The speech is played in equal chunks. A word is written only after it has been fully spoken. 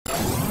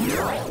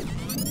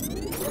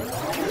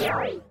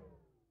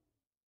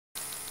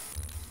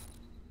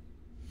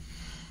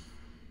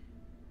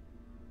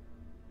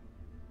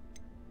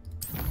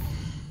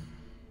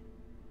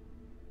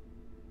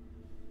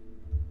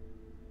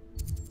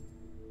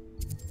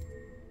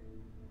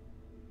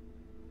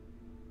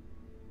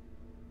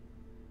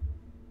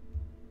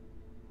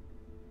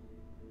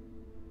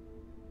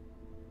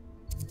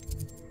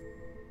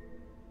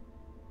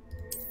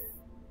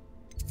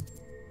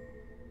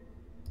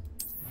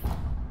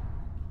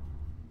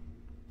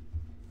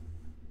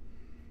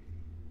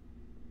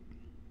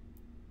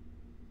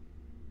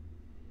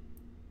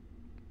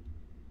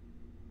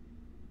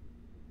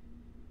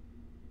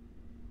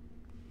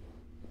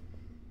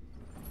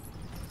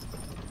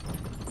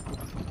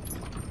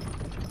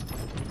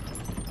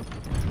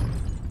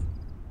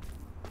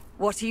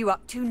What are you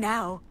up to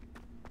now?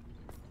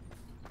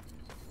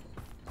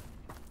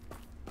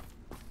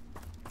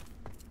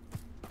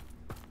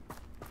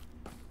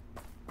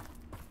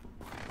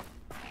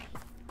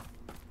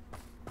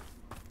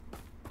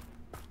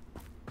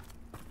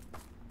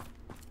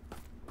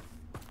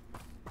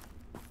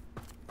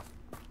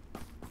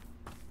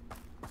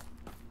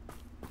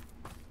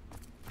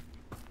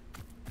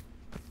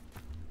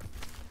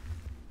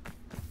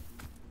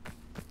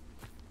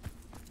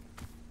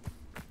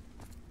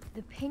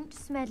 The Pinch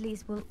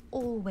Smedleys will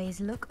always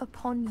look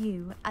upon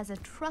you as a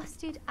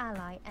trusted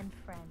ally and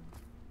friend.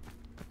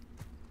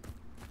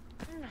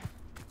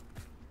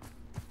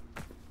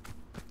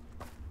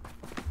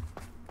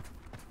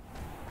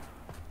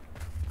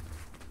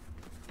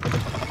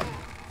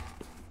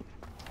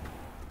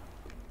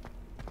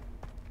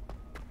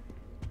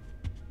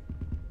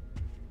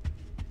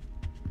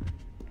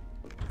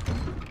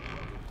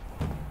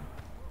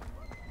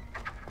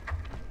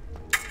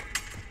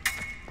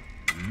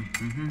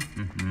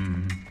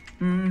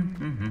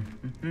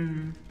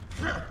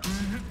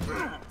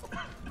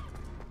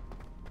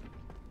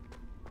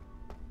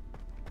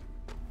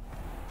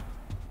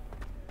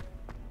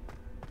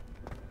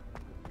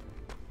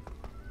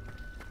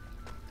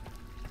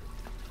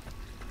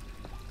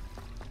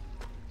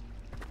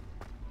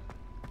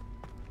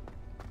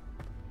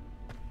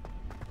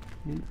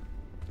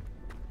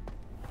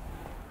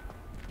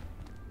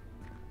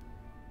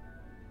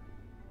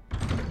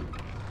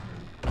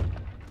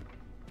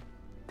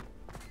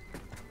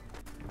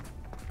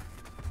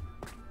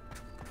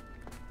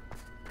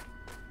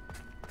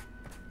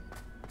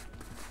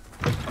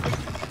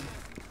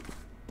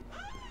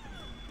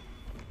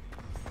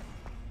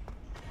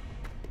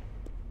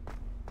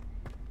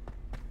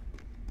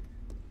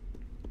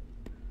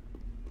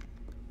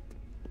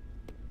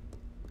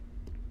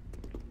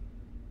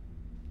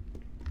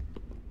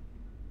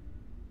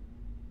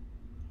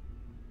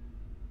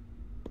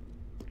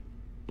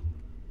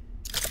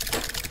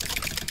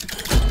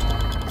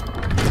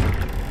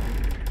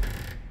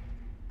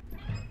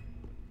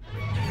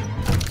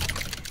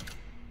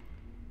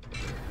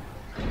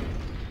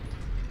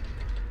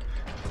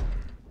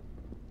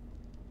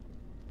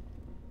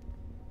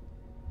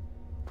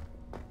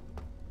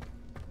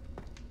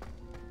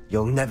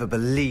 You'll never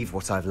believe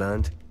what I've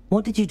learned.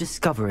 What did you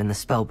discover in the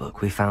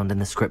spellbook we found in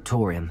the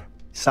scriptorium?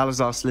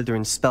 Salazar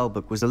Slytherin's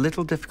spellbook was a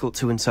little difficult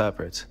to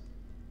interpret,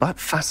 but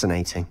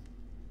fascinating.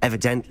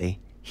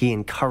 Evidently, he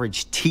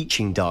encouraged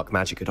teaching dark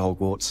magic at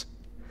Hogwarts.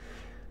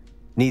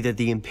 Neither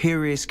the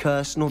Imperious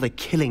Curse nor the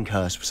Killing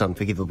Curse was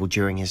unforgivable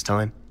during his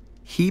time.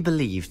 He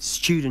believed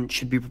students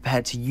should be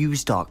prepared to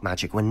use dark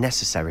magic when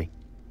necessary,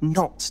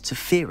 not to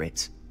fear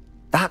it.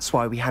 That's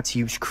why we had to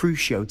use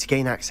Crucio to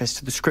gain access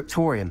to the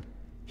scriptorium.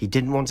 He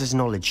didn't want his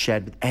knowledge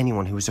shared with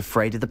anyone who was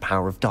afraid of the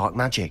power of dark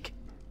magic.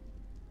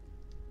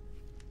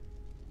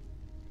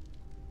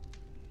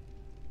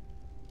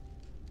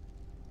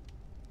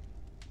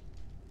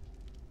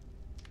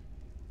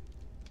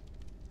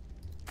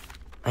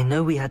 I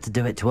know we had to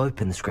do it to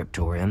open the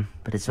scriptorium,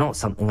 but it's not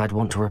something I'd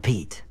want to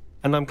repeat.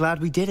 And I'm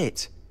glad we did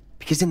it,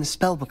 because in the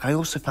spellbook I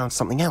also found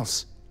something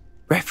else.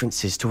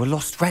 References to a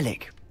lost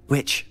relic,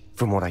 which,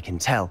 from what I can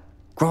tell,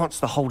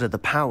 grants the holder the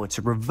power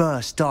to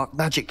reverse dark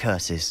magic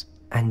curses.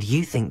 And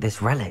you think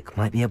this relic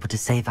might be able to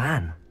save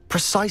Anne?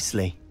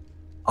 Precisely.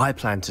 I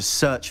plan to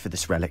search for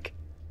this relic,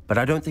 but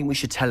I don't think we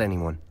should tell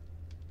anyone.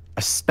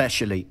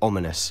 Especially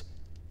Ominous.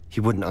 He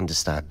wouldn't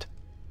understand.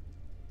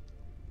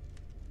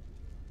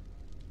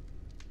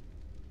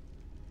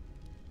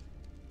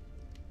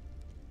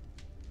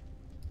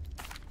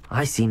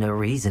 I see no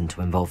reason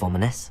to involve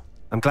Ominous.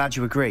 I'm glad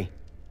you agree.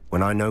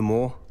 When I know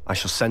more, I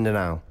shall send an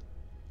owl.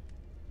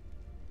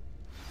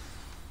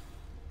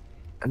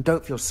 And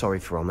don't feel sorry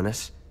for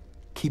Ominous.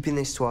 Keeping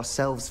this to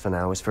ourselves for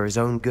now is for his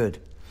own good.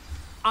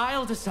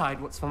 I'll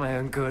decide what's for my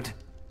own good.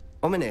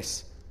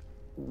 Ominous,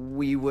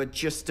 we were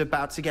just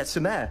about to get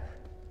some air.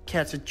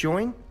 Care to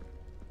join?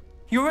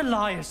 You're a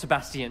liar,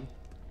 Sebastian.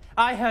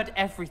 I heard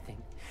everything.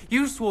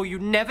 You swore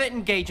you'd never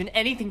engage in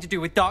anything to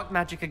do with dark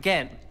magic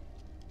again.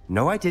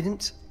 No, I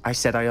didn't. I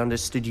said I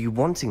understood you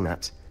wanting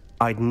that.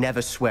 I'd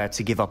never swear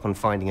to give up on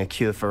finding a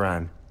cure for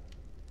Anne.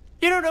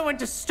 You don't know when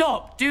to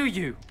stop, do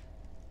you?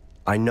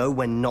 I know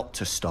when not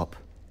to stop.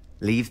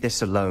 Leave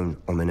this alone,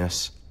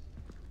 Ominous.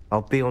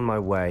 I'll be on my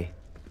way.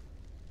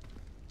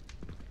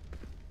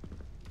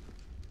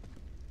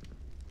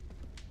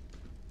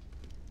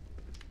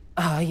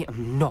 I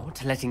am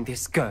not letting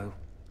this go.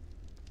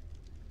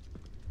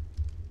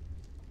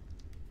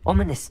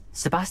 Ominous,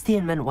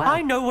 Sebastian meant well.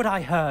 I know what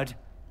I heard.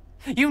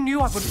 You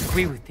knew I wouldn't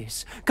agree with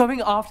this. Going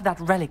after that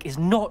relic is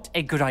not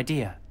a good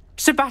idea.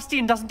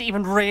 Sebastian doesn't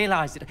even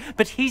realize it,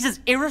 but he's as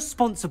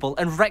irresponsible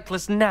and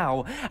reckless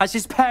now as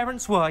his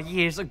parents were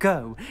years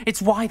ago.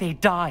 It's why they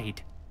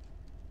died.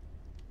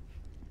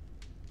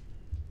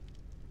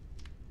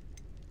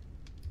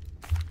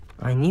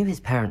 I knew his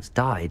parents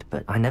died,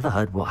 but I never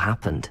heard what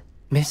happened.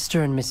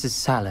 Mr. and Mrs.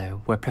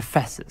 Sallow were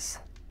professors.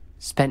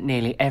 Spent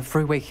nearly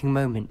every waking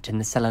moment in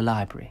the cellar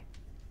library.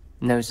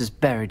 Noses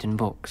buried in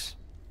books.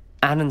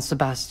 Anne and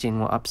Sebastian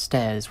were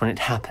upstairs when it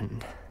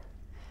happened.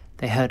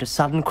 They heard a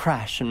sudden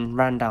crash and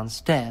ran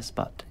downstairs,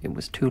 but it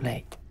was too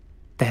late.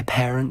 Their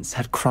parents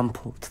had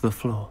crumpled to the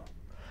floor.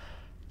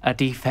 A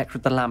defect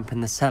with the lamp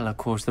in the cellar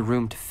caused the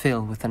room to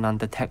fill with an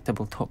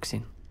undetectable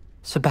toxin.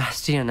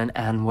 Sebastian and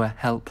Anne were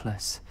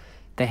helpless.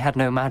 They had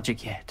no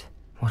magic yet.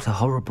 What a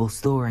horrible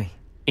story.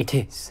 It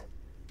is.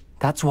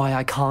 That's why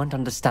I can't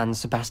understand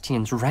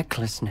Sebastian's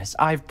recklessness.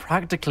 I've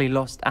practically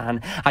lost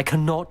Anne. I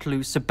cannot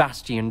lose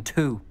Sebastian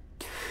too.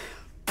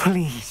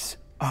 Please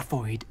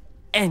avoid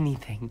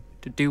anything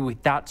to do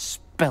with that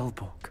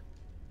spellbook.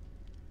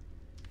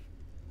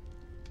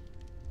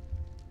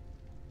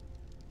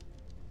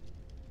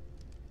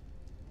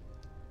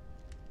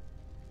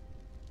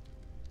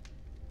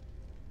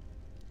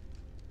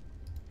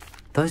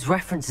 Those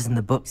references in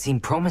the book seem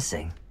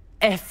promising.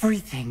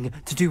 Everything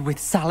to do with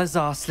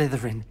Salazar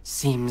Slytherin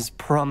seems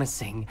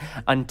promising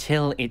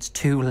until it's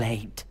too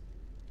late.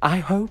 I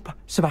hope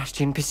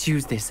Sebastian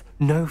pursues this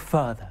no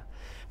further,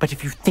 but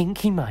if you think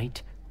he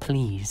might,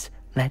 please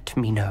let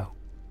me know.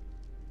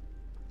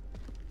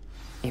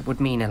 It would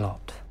mean a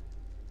lot.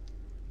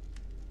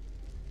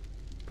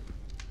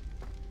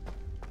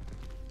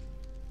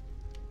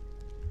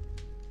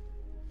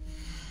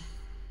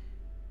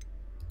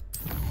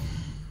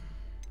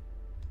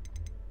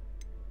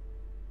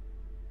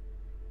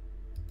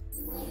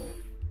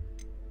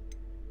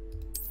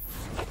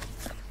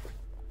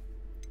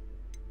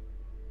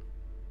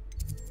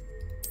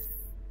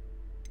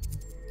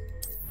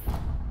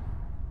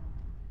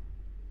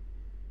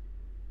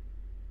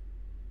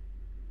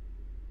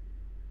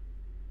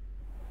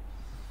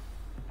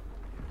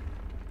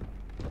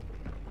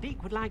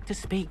 Deek would like to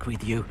speak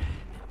with you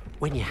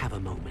when you have a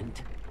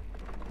moment.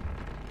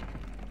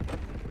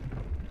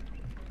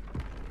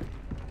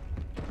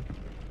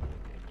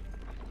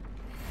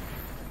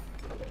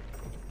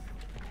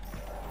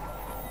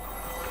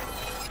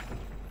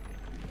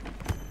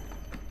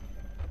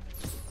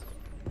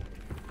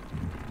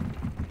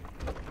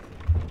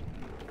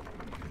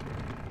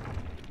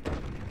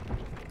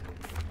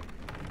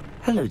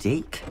 Hello,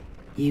 Deke.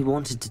 You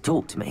wanted to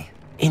talk to me?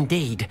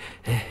 Indeed.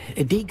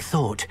 Deek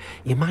thought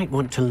you might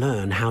want to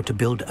learn how to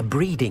build a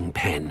breeding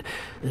pen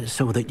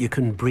so that you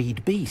can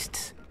breed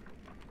beasts.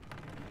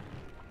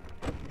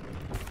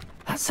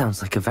 That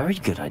sounds like a very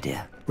good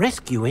idea.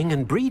 Rescuing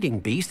and breeding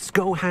beasts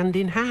go hand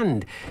in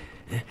hand.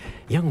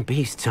 Young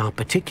beasts are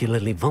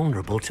particularly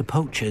vulnerable to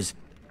poachers.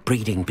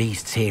 Breeding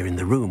beasts here in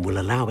the room will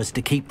allow us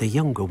to keep the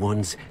younger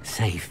ones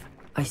safe.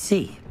 I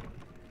see.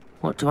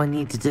 What do I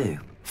need to do?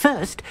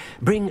 First,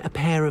 bring a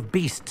pair of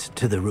beasts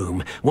to the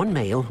room. One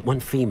male, one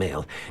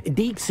female.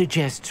 Deek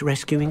suggests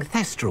rescuing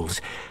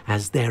thestrals,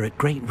 as they're at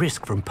great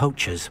risk from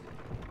poachers.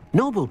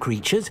 Noble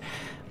creatures,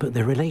 but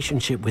their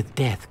relationship with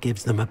death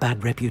gives them a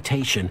bad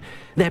reputation.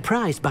 They're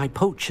prized by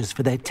poachers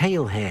for their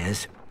tail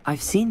hairs.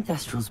 I've seen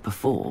thestrals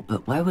before,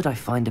 but where would I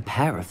find a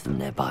pair of them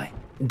nearby?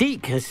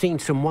 Deek has seen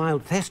some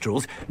wild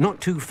thestrals not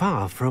too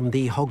far from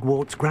the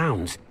Hogwarts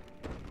grounds.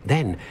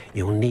 Then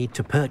you'll need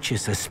to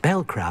purchase a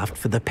spellcraft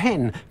for the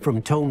pen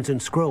from Tomes and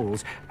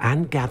Scrolls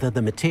and gather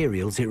the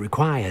materials it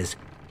requires.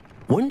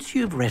 Once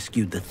you've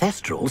rescued the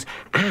thestrals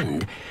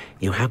and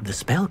you have the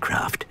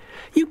spellcraft,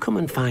 you come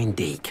and find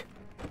Deek.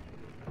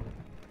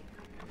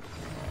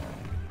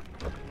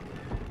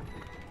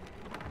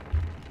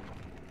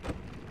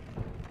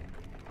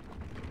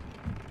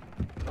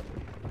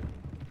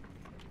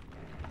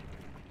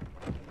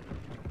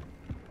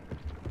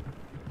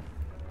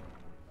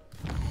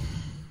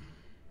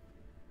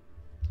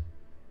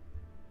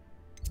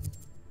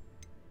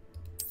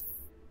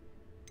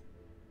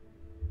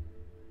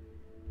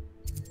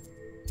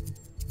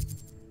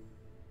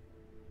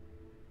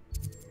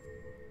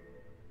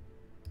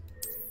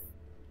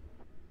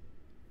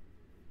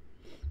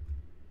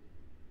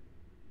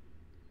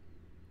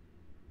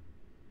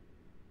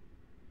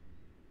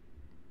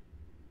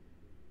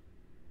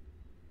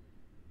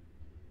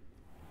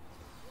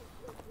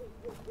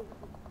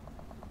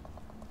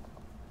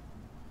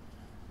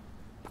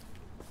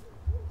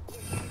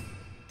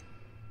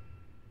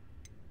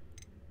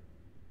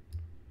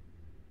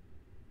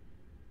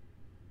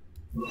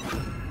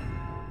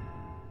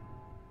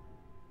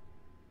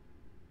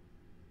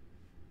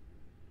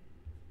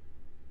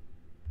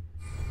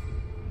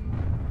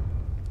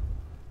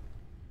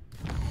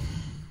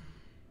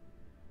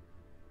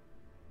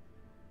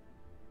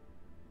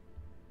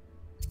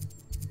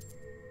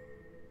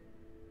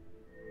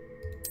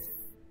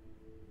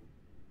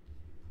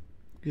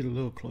 Get a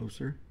little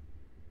closer.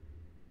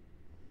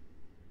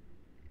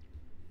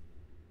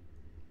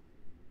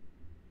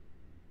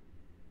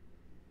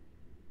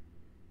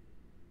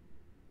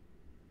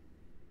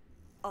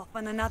 Off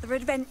on another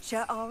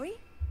adventure, are we?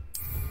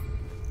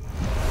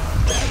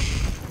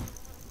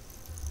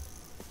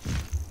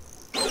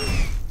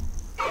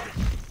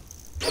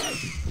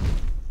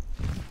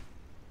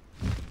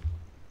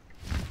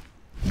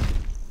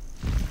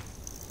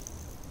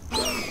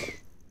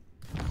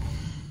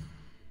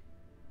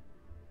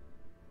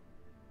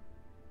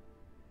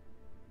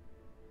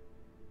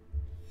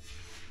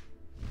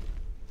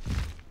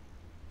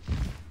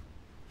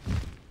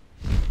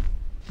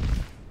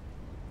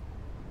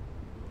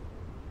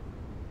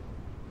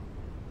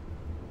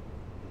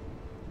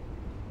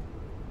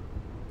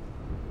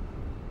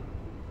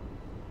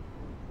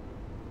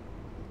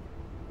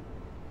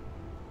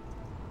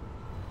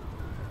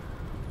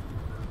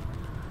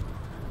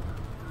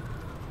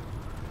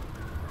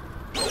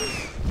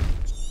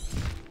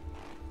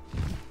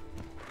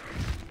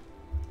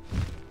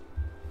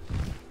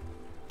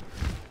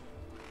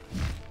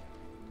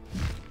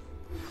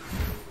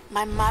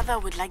 My mother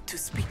would like to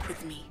speak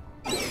with me.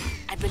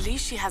 I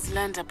believe she has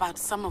learned about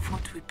some of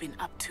what we've been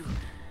up to.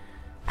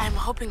 I'm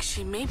hoping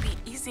she may be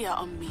easier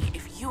on me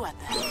if you are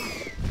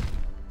there.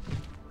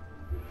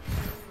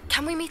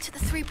 Can we meet at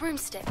the Three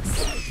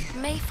Broomsticks? It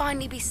may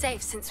finally be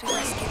safe since we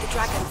rescued the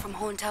dragon from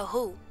Horntail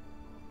Hall.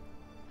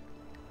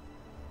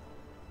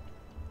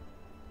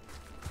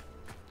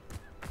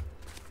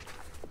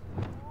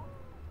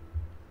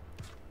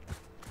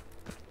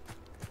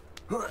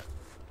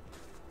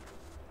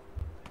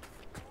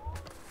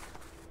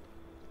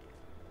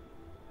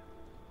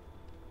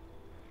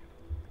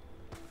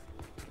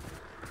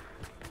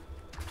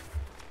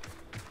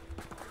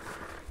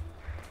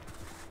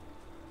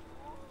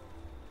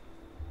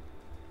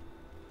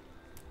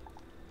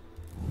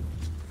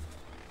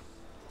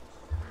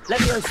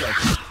 Levioso!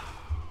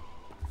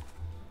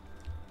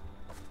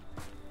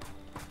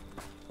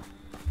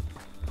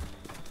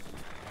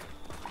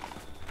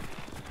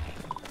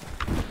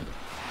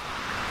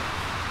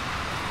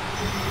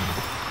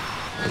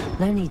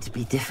 No need to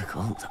be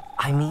difficult.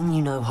 I mean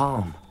you no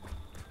harm.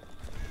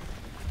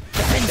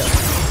 Defender!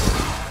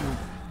 Oh,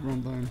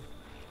 wrong button.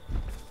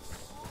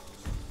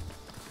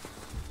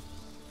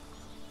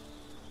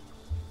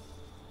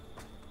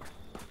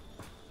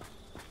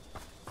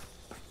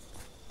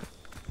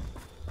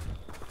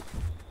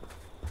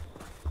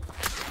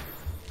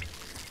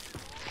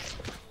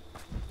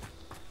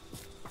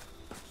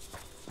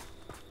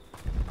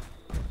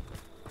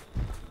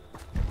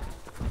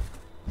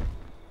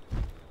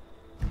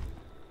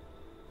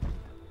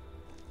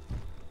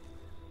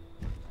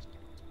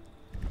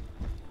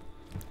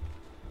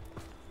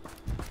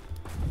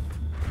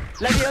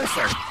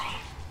 Levioso!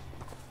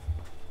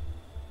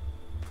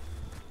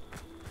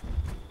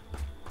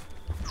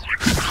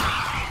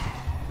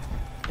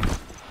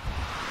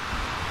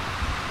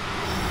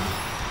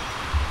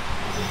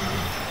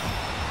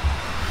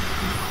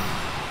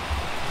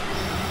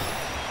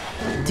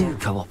 Do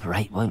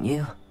cooperate, won't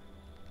you?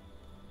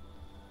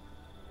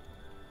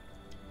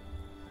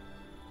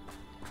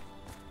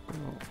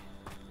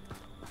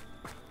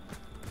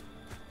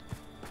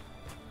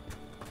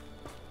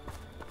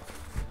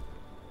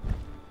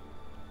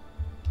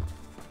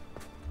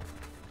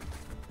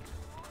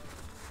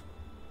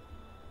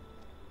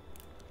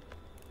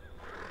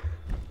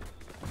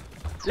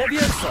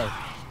 Levioso!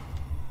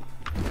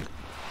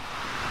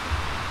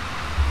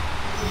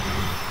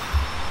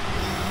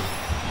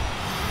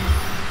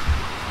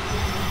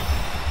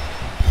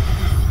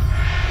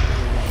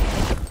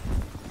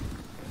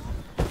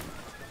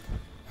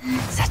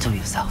 Settle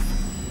yourself.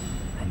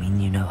 I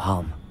mean you no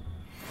harm.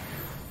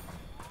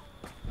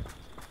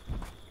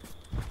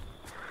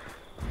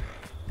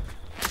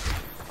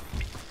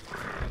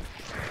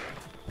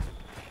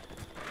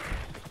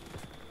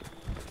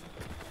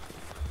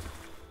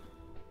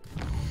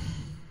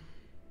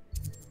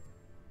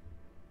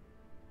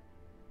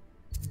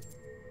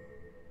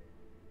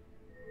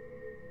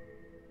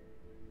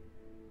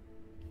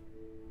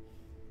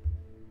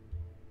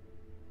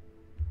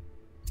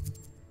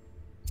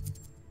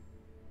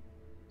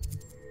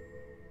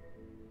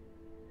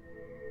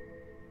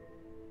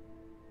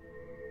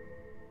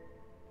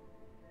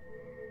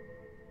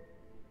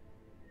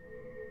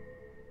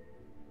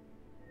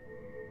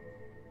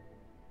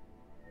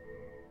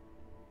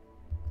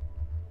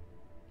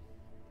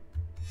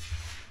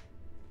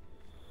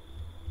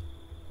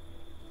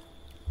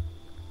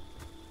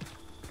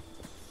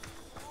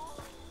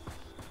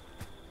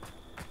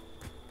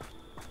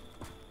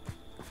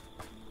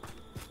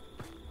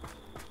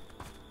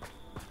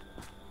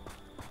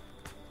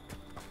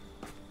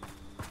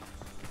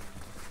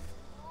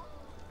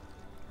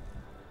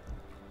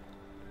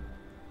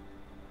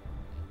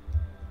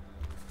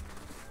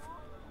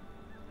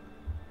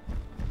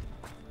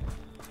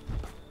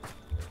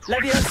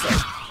 Levioso!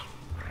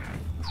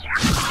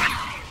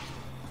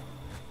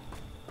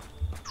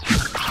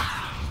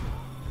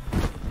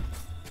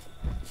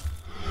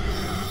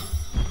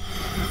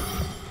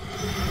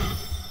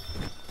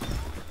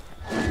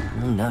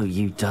 No,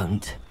 you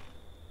don't.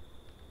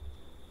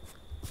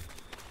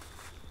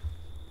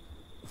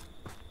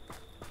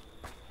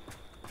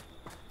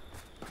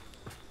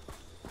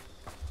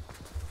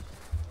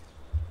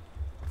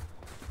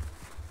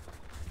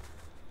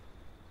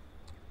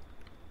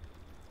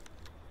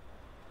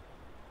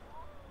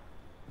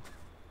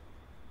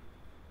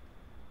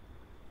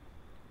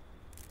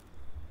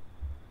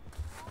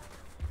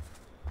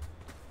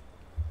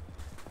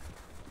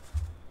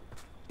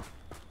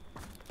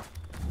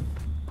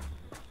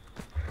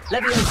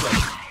 Levioso!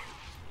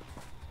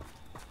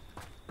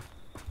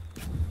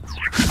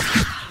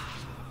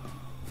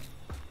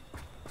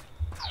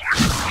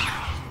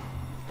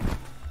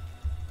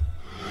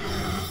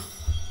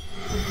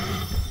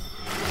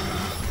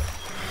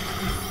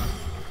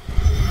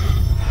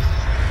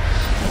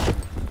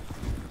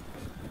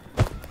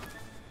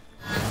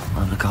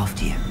 I'll look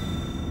after you.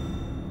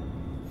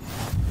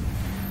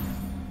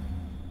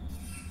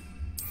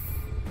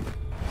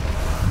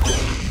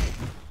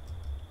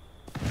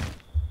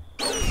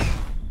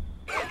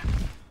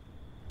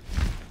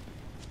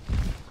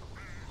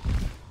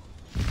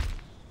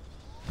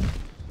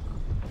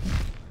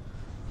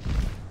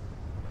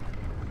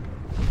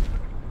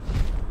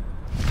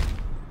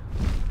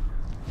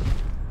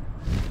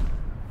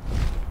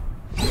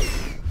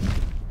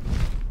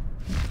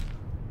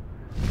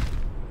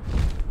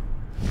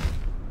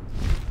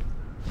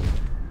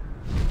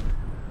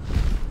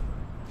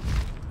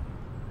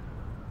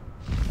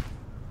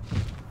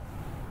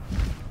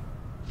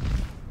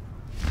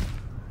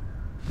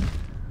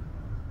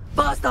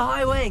 Master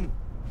High Wing!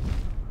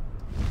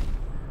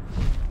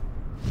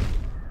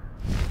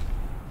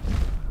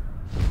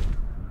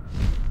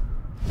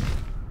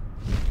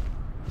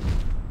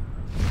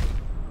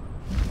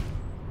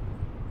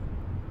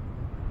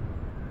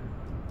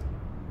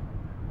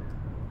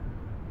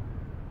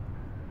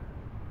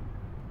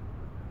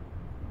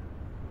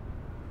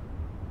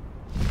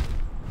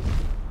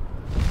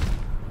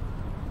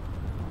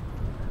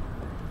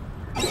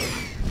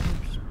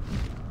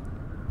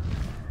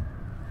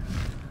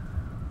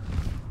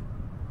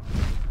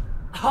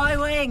 High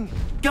Wing,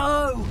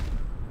 go!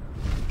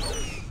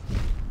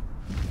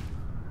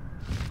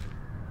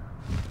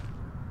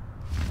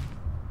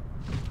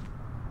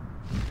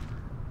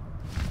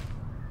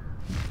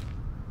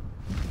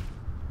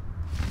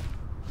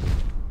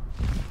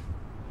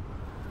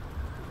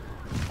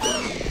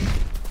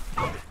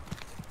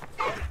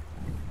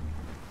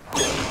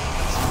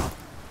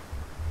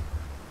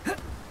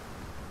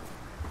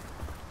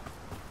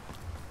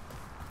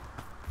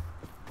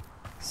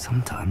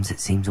 Sometimes it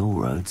seems all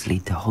roads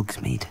lead to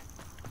Hogsmeade.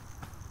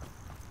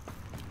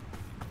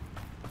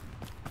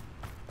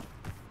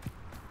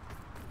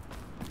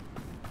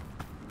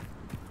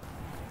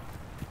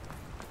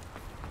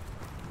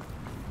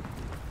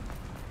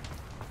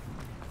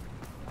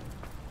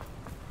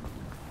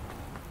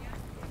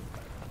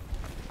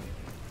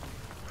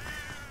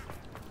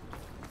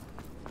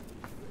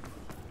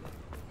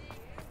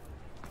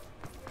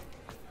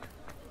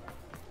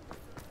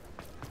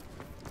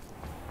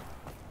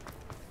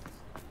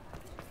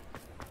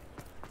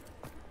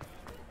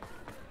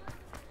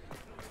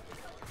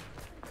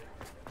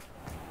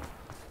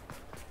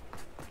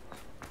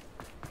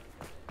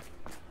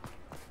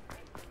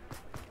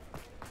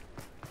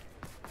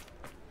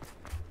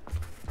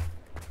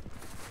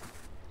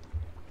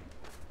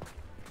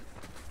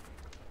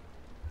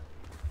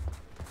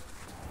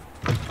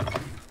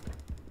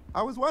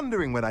 I was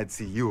wondering when I'd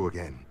see you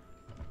again.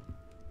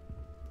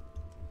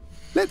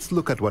 Let's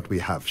look at what we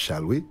have,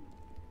 shall we?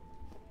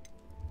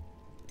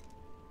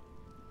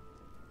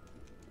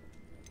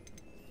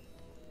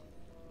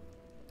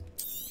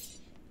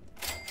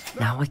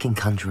 Now I can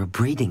conjure a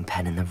breeding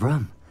pen in the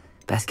room.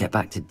 Best get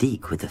back to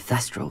Deke with the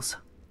Thestrals.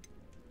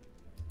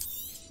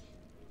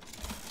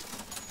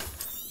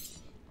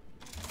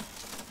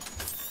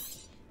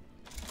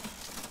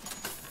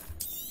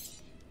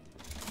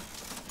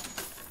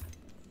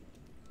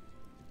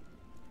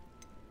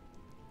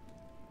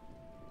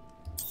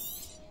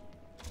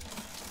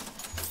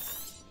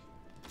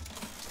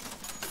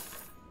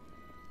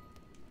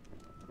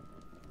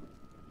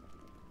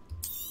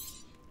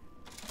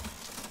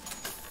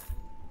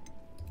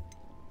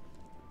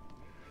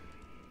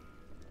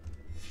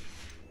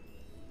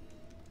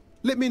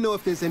 Let me know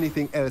if there's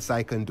anything else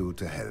I can do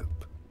to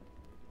help.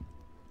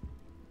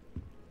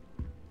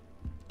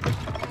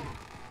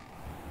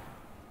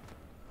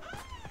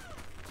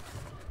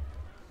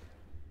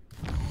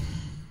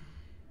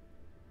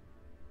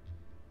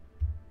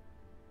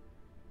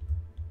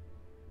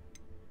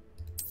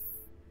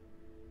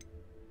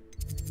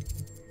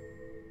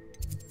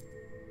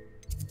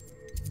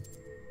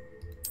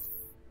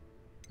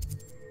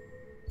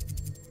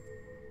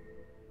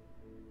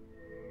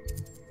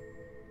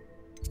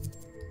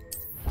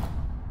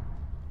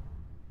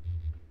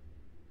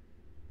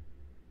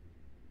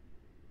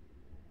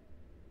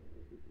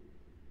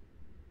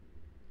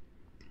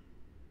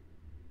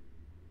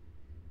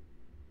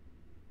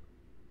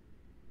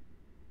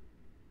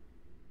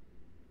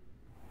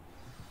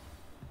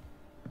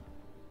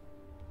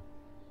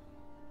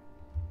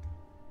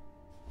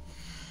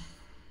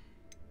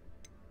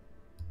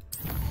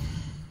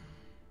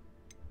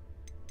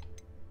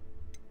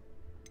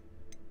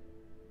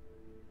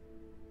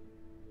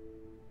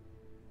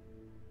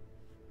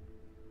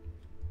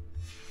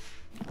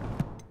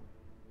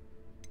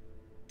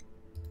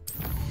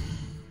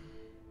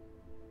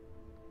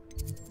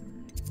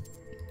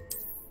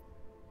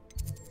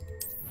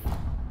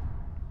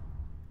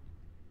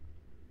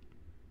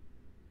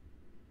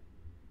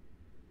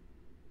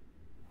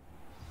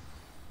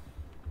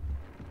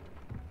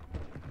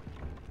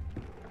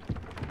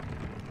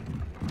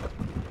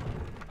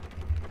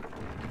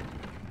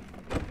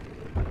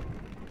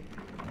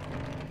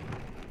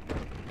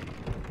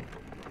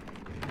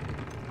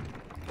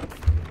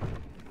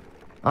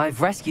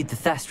 I've rescued the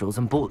Thestrals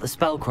and bought the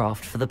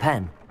spellcraft for the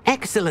pen.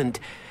 Excellent!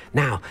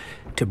 Now,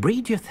 to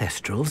breed your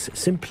Thestrals,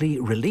 simply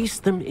release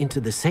them into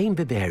the same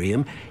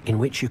vivarium in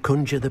which you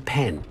conjure the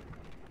pen.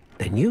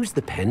 Then use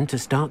the pen to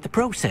start the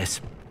process.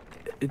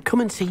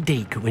 Come and see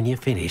Deke when you're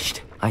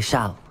finished. I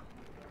shall.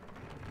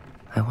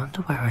 I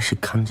wonder where I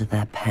should conjure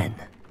their pen.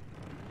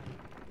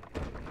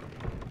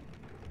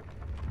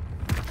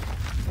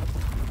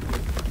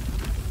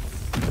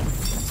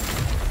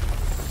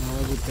 I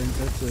would think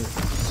that's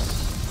it.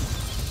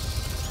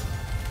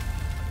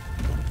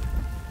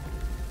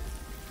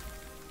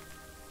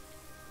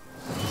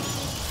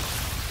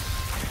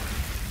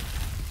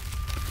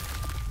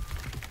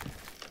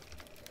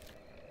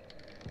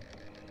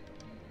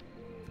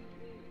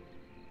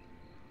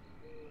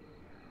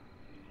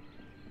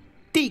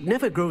 Deke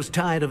never grows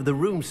tired of the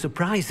room's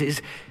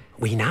surprises.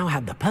 We now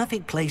have the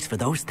perfect place for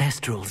those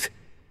thestrals.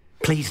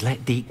 Please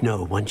let Deke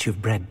know once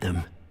you've bred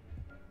them.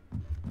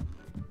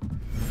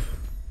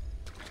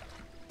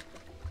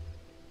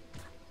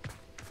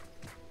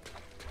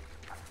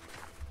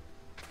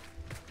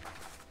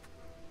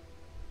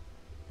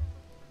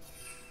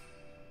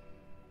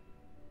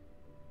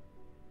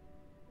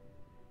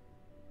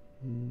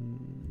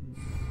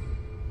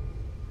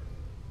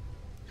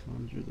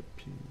 Conjure the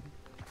pin.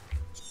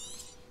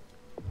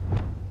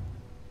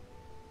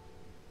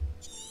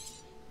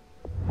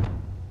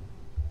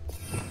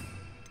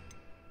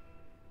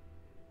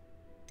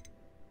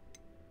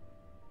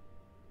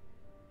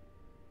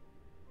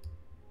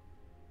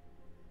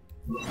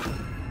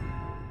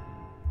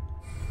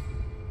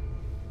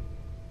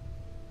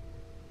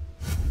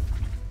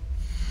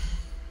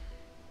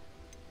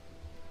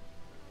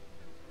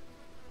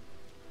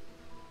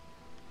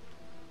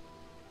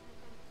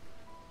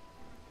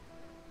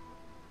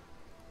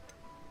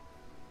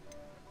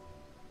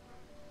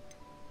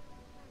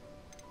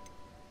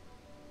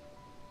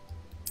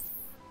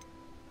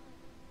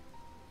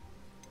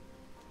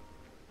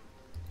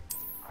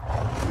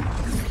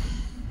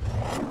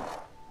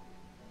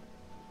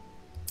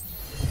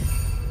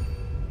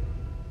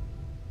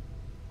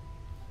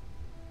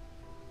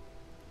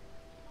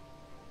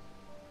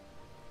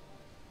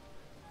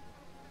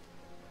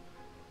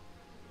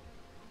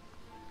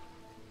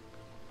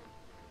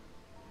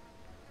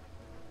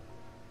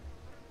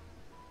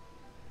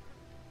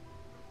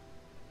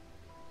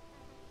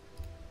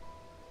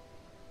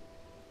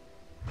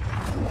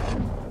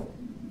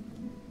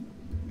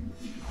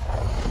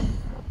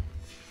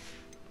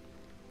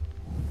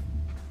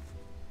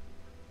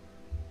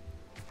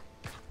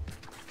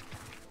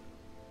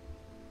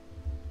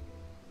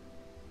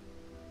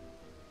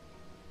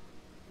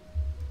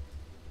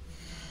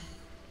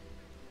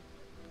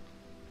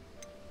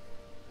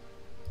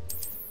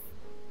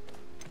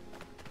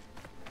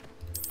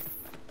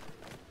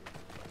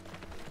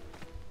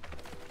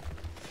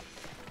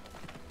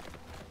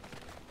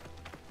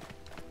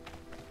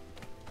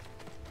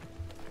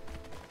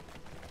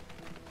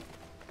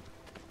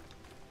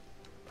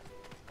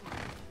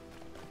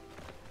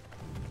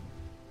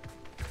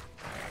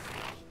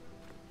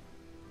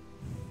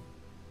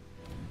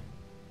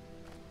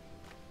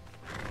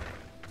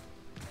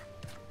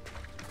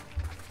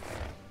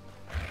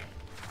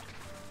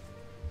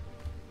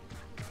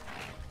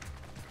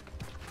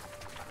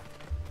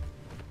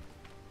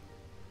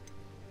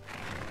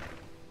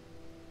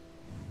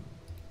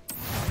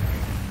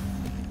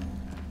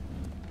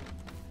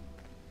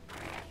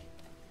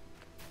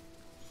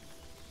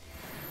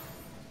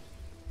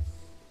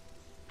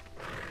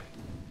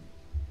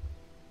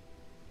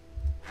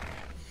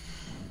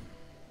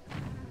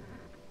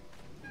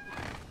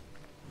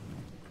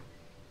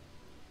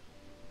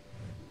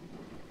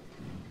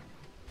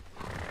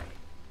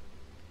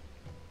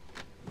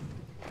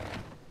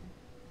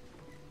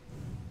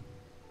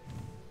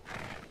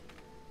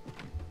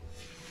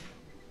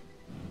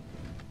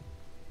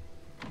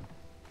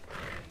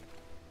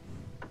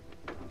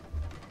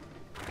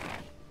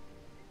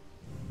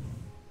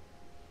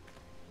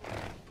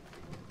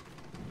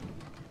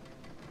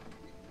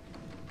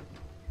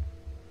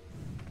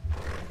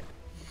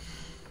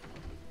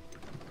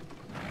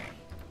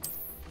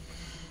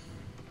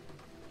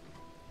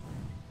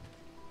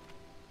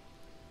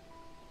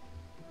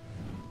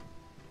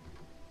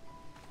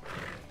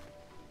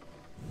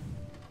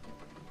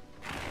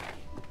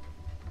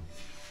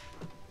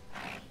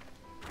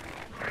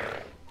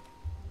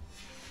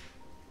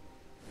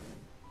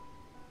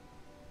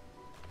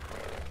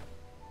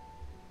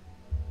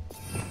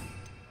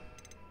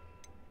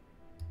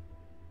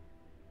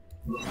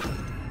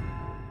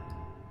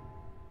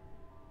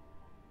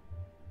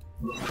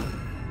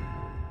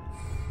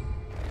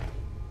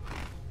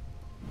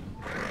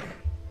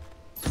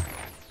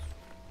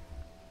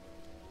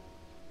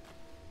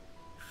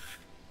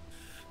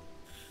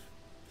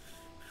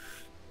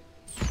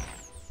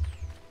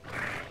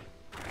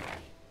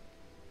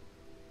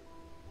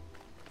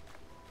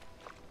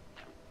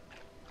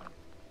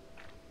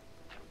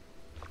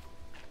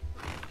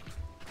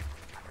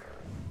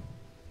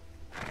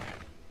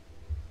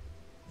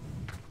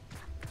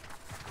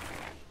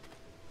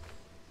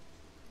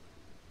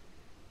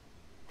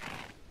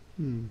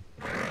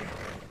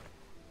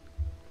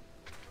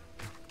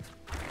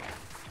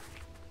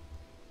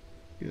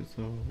 It's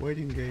a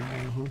waiting game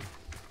now, huh?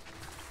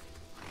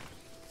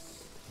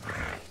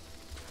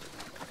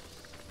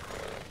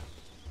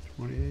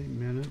 28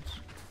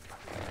 minutes.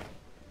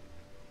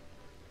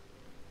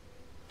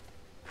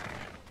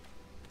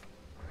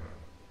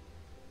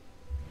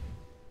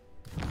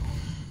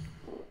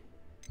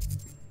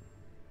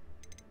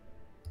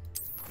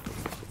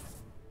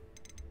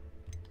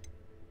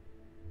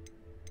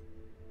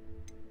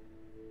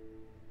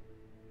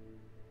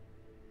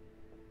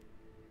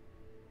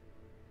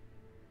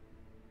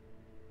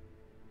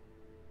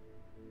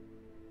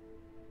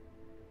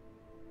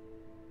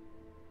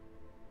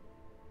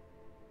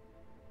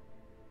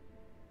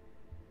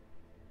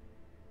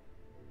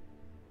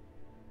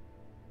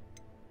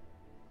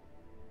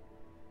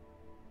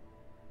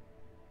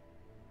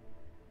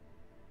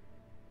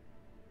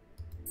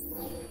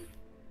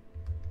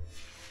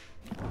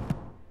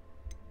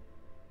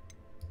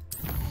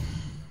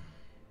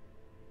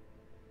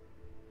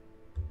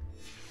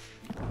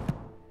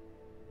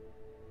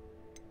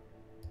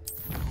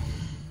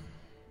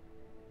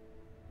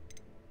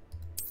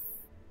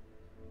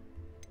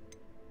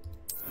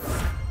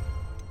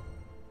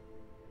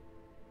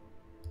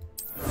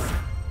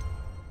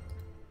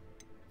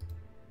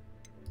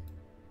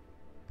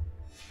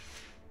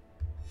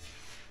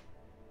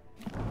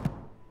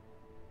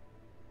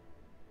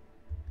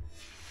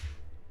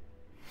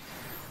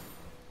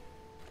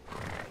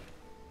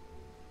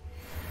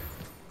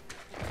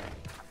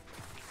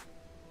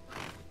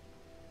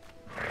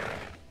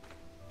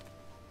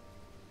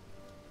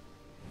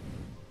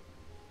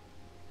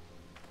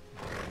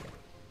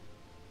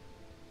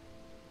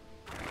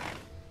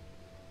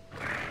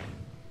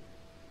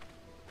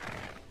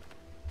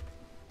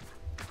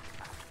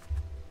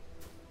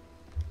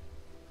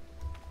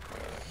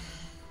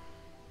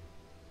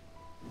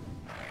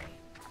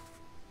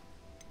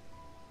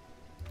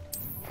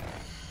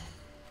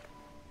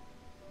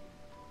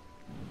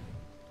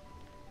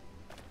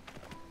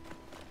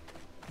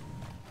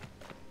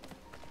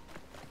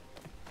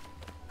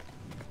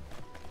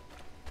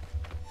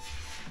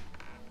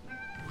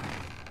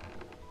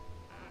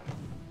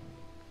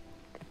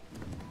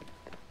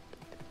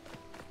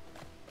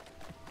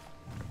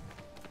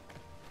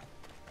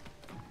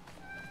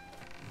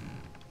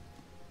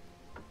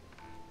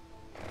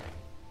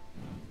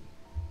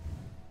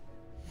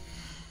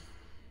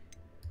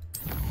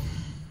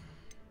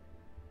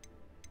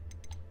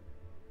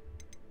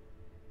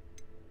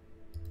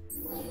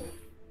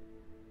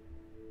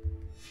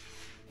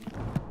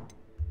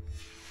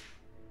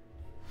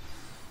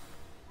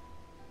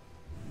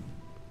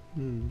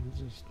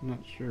 just not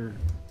sure.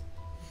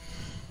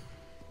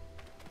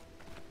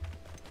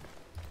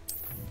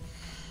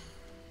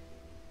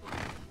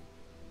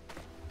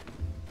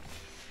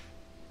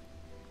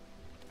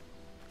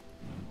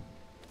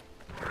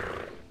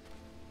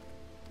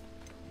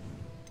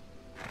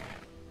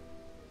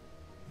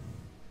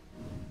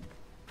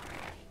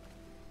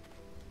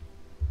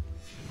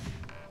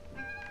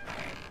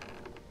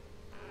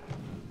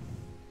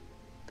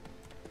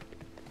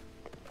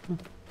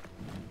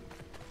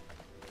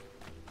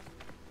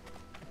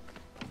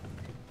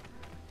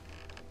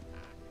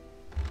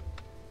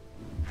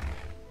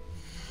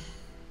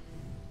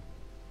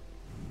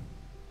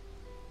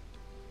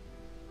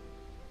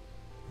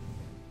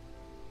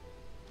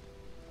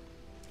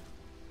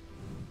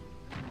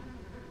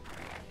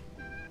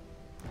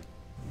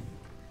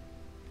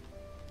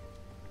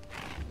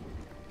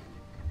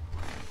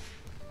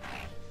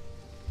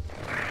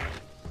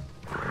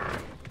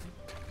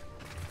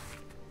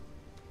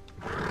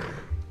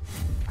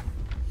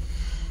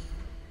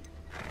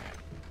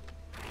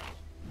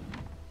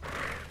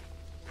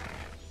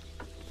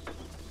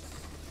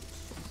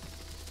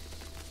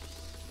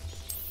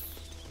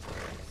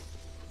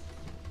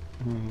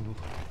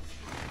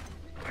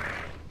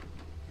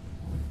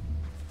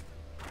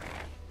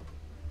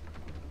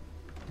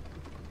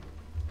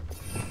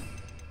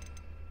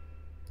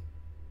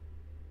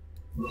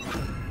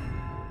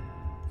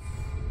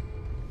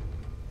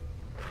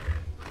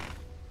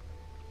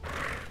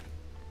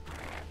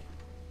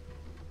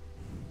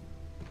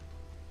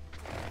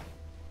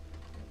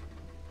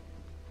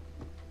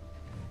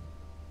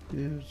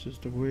 Yeah, it's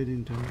just a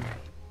waiting time.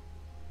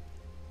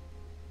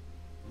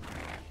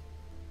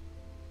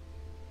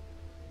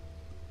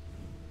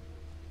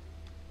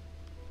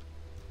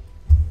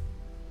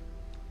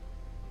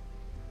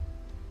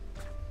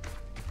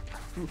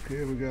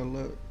 Okay, we got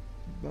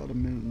about a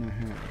minute and a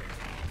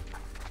half.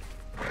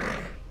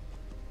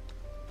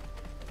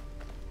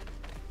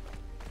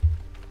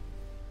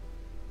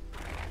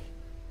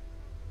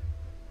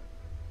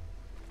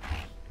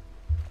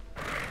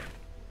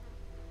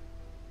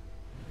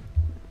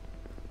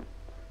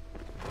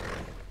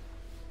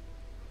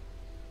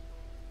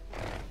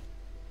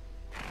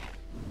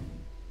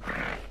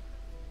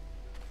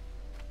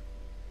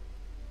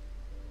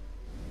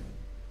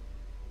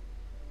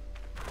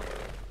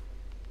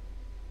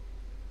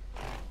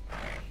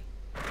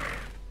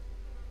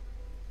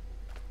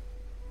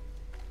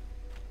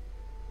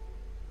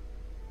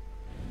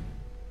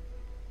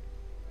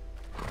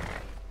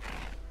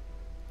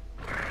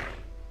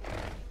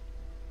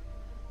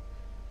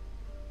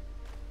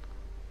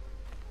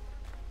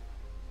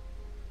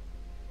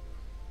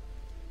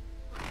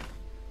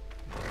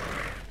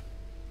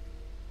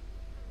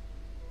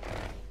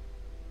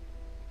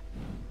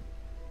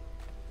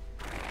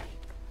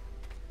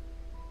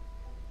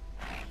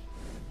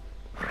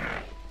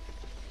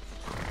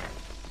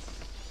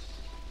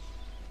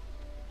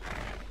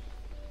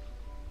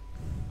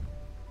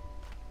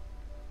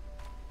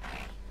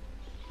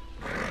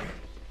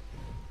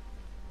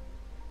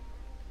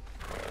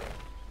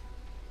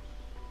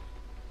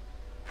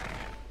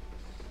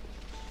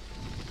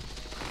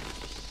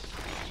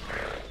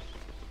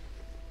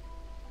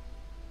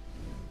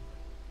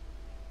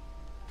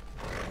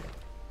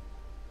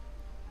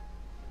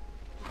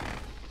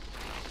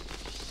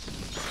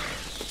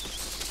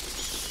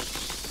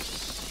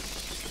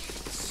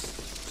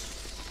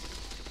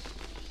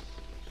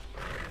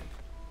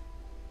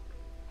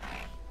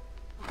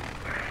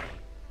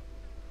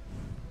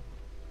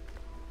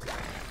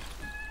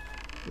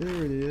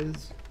 There it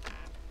is.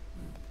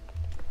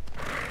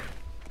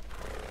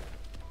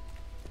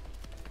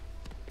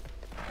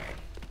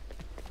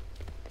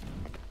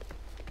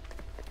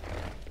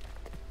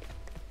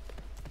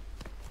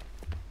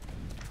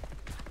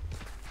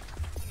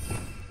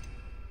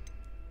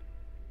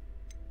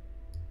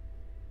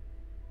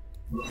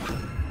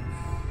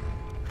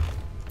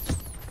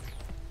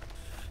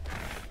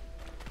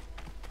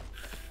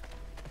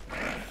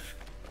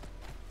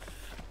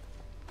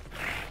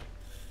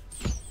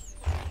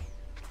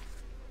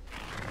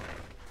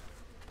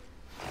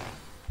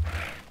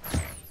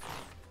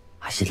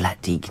 I should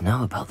let Deke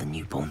know about the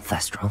newborn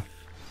Thestral.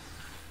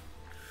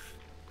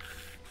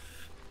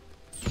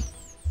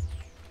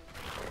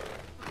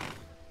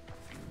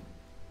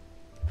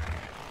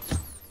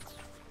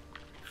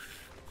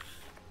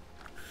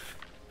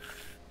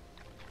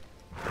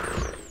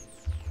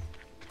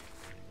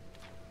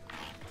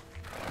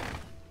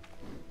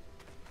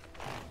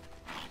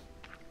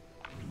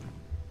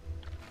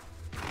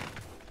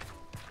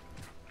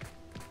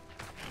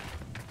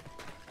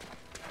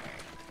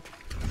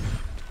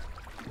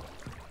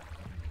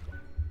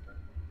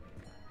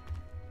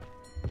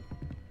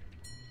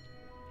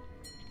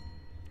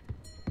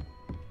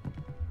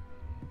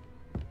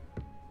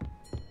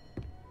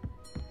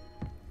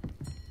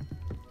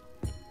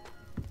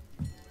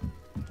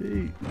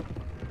 Hey.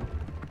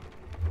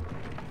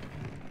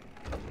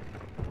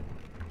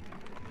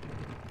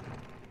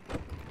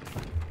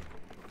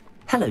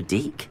 Hello,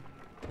 Deke.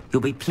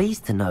 You'll be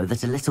pleased to know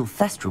that a little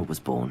Thestral was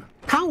born.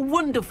 How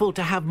wonderful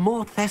to have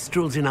more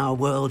Thestrals in our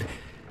world.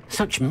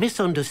 Such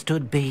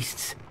misunderstood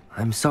beasts.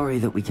 I'm sorry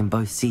that we can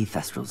both see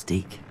Thestrals,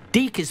 Deke.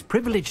 Deke is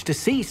privileged to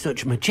see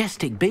such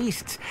majestic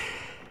beasts,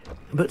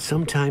 but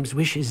sometimes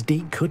wishes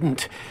Deke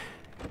couldn't.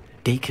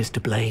 Deke is to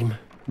blame.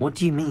 What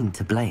do you mean,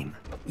 to blame?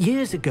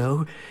 Years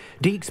ago,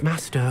 Deke's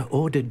master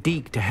ordered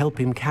Deke to help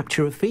him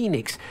capture a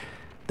phoenix,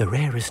 the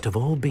rarest of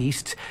all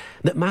beasts,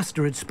 that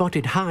master had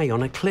spotted high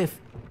on a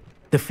cliff.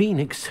 The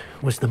phoenix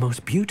was the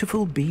most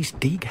beautiful beast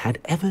Deke had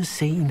ever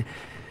seen.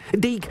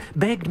 Deke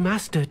begged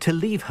master to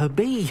leave her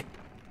be.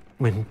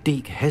 When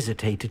Deke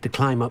hesitated to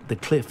climb up the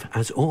cliff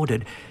as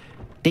ordered,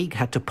 Deke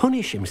had to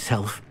punish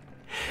himself.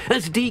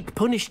 As Deke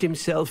punished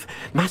himself,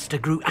 master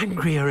grew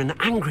angrier and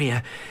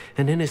angrier,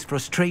 and in his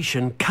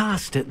frustration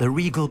cast at the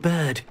regal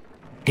bird.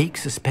 Deke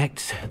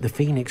suspects the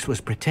phoenix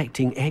was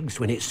protecting eggs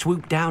when it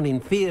swooped down in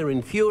fear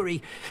and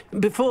fury.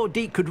 Before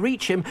Deke could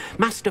reach him,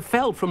 master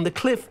fell from the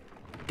cliff.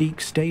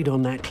 Deke stayed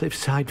on that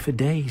cliffside for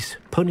days,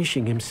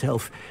 punishing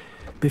himself,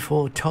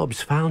 before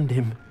Tobbs found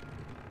him.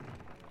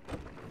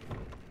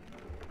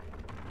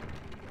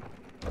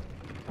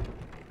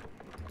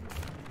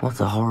 What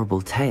a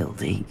horrible tale,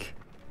 Deke.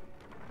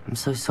 I'm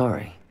so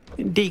sorry.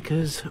 Deke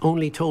has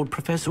only told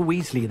Professor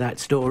Weasley that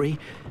story,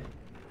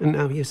 and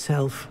now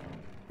yourself.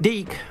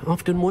 Deke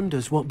often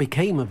wonders what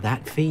became of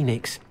that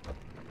phoenix.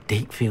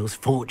 Deke feels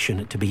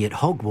fortunate to be at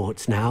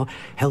Hogwarts now,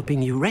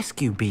 helping you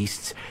rescue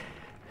beasts.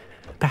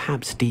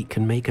 Perhaps Deke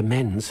can make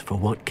amends for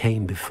what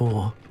came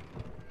before.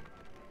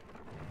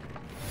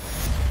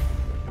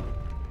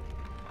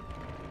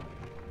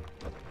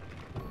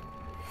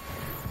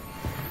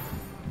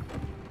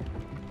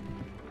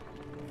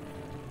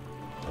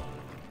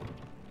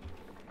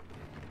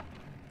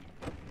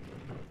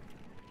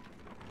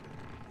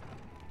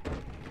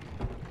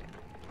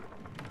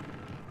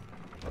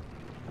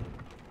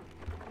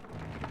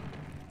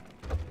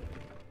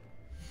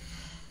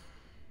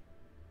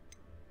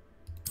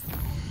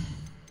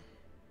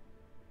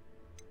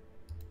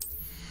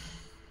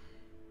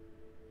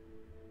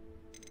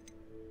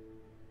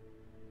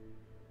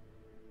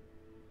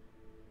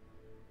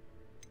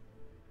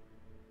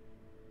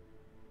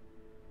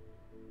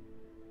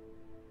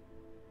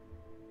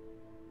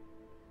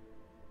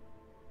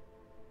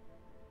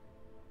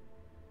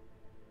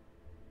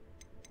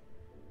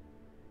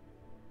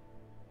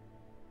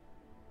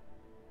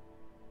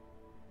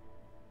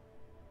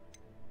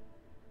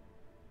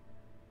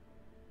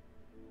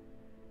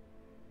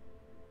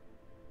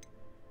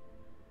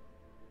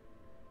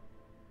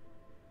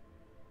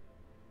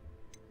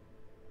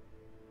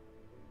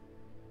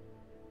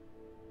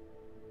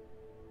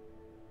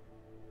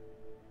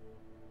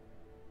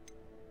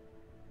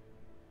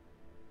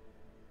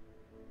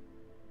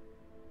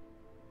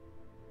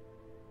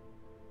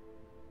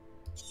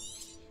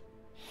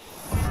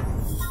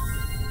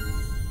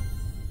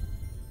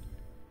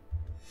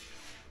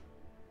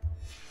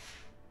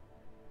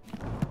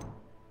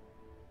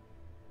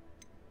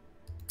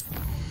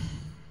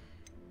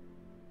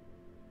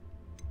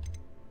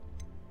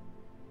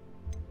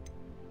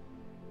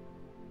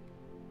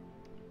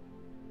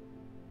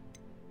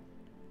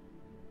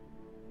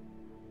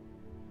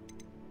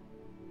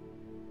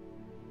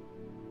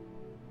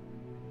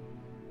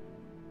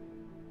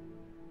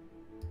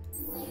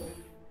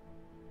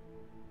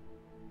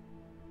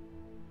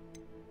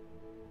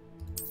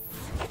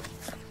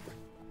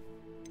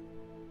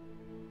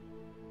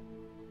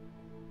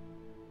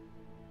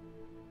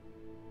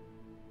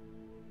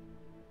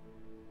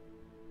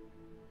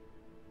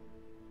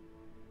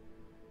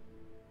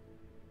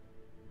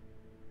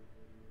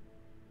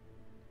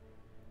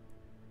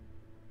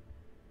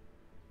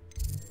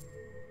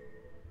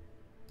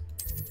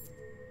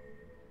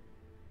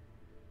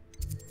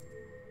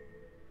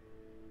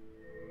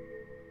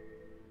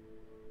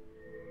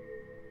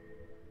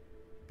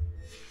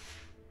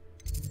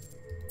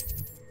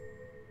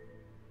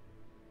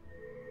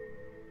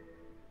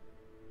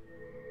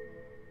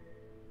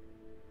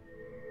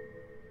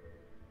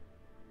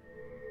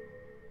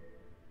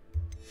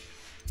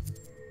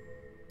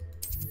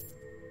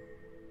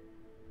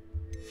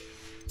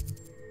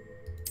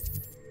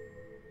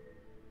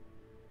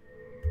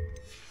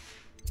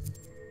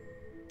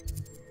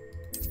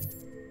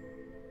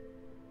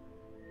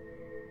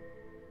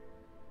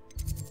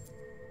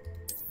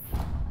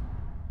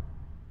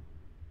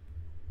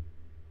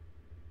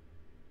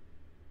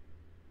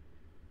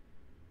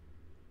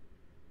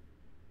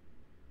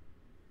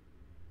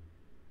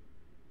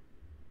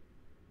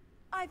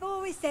 I've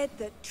always said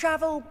that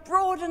travel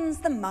broadens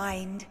the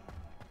mind.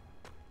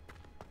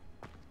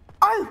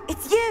 Oh,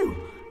 it's you!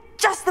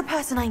 Just the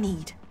person I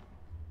need.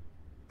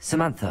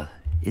 Samantha,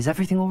 is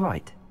everything all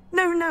right?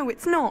 No,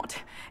 it's not.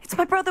 It's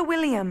my brother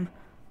William.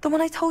 The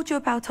one I told you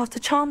about after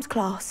Charms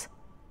class.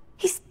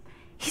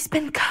 He's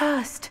been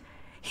cursed.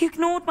 He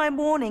ignored my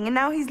warning and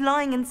now he's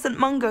lying in St.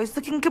 Mungo's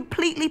looking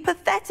completely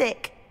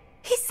pathetic.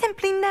 He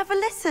simply never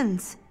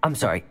listens. I'm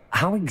sorry,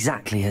 how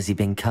exactly has he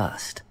been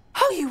cursed?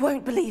 Oh, you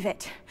won't believe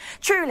it.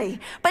 Truly,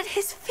 but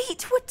his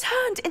feet were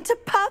turned into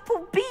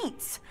purple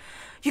beets.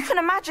 You can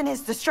imagine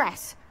his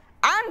distress.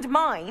 And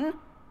mine.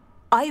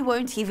 I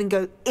won't even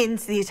go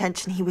into the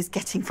attention he was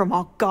getting from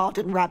our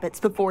garden rabbits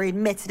before he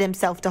admitted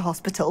himself to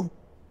hospital.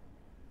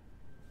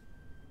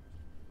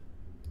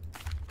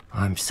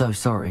 I'm so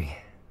sorry.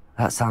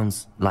 That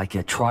sounds like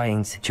a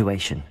trying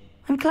situation.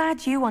 I'm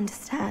glad you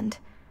understand.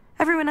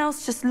 Everyone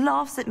else just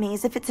laughs at me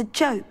as if it's a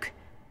joke.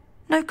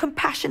 No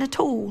compassion at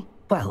all.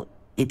 Well,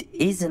 it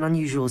is an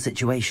unusual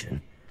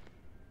situation.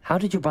 How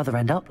did your brother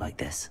end up like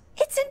this?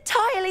 It's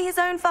entirely his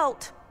own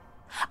fault.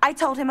 I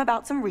told him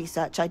about some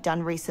research I'd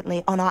done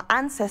recently on our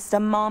ancestor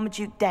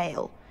Marmaduke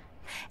Dale.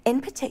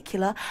 In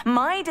particular,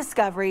 my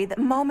discovery that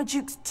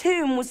Marmaduke's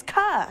tomb was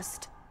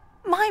cursed.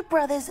 My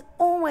brother's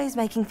always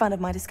making fun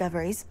of my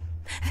discoveries.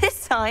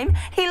 This time,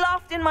 he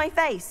laughed in my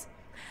face.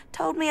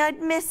 Told me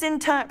I'd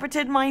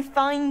misinterpreted my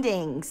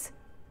findings.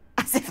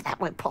 As if that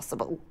were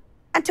possible.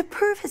 And to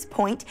prove his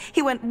point,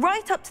 he went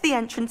right up to the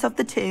entrance of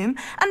the tomb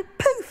and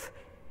poof!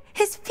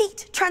 His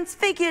feet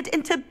transfigured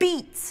into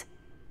beets.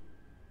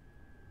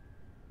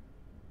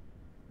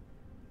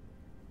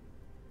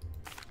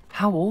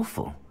 How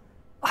awful.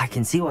 I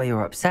can see why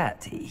you're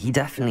upset. He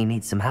definitely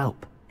needs some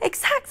help.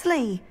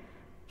 Exactly.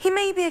 He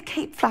may be a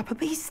cape flapper,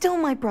 but he's still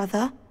my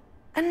brother.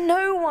 And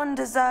no one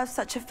deserves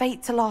such a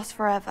fate to last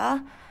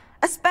forever,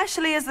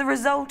 especially as the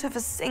result of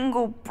a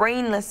single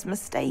brainless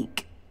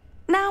mistake.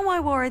 Now I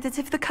worry that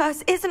if the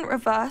curse isn't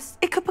reversed,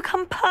 it could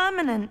become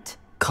permanent.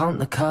 Can't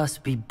the curse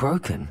be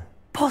broken?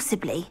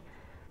 Possibly.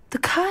 The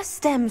curse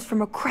stems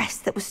from a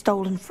crest that was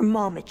stolen from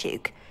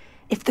Marmaduke.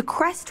 If the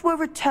crest were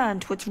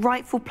returned to its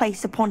rightful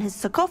place upon his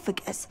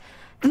sarcophagus,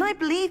 then I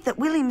believe that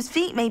William's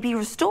feet may be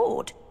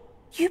restored.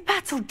 You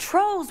battled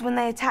trolls when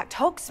they attacked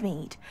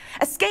Hogsmeade,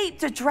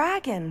 escaped a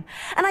dragon,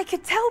 and I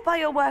could tell by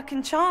your work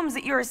and charms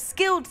that you're a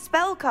skilled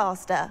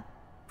spellcaster.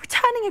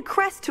 Returning a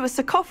crest to a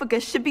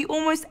sarcophagus should be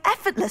almost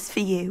effortless for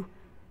you.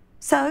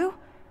 So,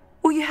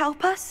 will you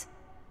help us?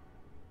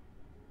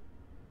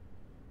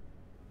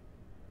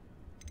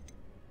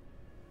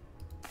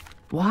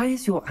 Why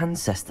is your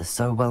ancestor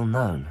so well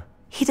known?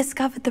 He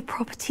discovered the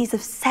properties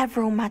of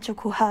several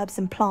magical herbs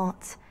and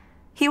plants.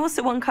 He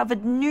also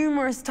uncovered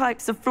numerous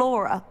types of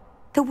flora.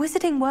 The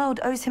wizarding world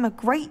owes him a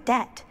great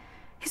debt.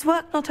 His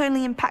work not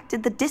only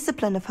impacted the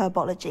discipline of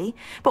herbology,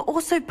 but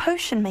also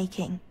potion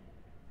making.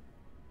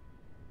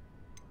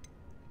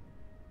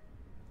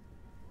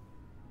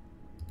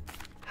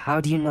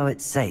 How do you know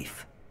it's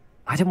safe?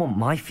 I don't want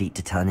my feet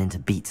to turn into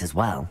beets as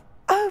well.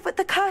 Oh, but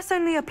the curse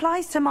only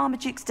applies to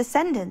Marmaduke's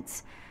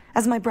descendants,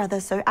 as my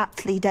brother so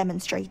aptly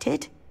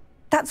demonstrated.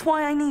 That's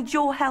why I need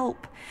your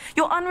help.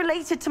 You're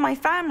unrelated to my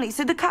family,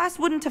 so the curse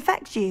wouldn't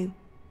affect you.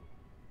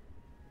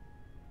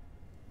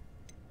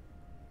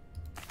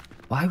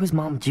 Why was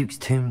Marmaduke's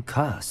tomb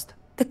cursed?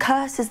 The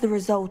curse is the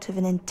result of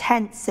an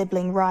intense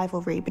sibling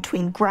rivalry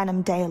between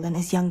Granham Dale and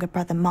his younger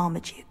brother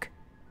Marmaduke.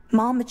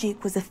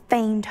 Marmaduke was a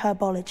famed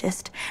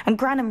herbologist, and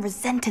Granham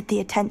resented the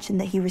attention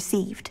that he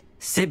received.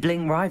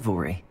 Sibling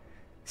rivalry?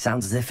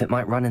 Sounds as if it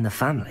might run in the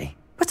family.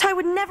 But I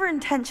would never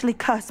intentionally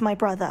curse my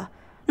brother,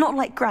 not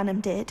like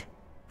Granham did.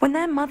 When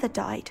their mother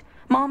died,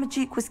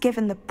 Marmaduke was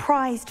given the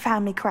prized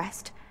family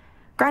crest.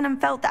 Granham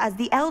felt that as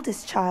the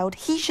eldest child,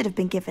 he should have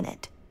been given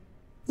it.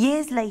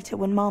 Years later,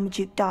 when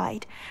Marmaduke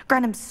died,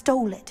 Granham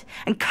stole it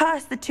and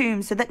cursed the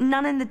tomb so that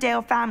none in the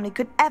Dale family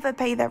could ever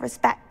pay their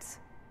respects.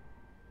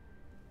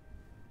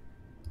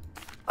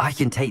 I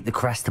can take the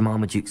crest to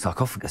Marmaduke's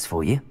sarcophagus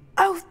for you.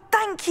 Oh,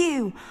 thank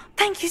you!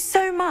 Thank you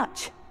so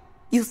much!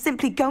 You'll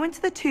simply go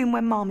into the tomb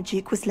where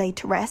Marmaduke was laid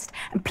to rest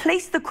and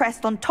place the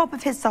crest on top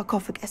of his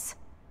sarcophagus.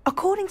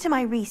 According to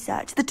my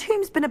research, the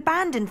tomb's been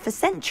abandoned for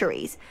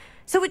centuries,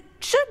 so it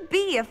should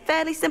be a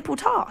fairly simple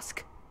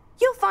task.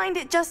 You'll find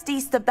it just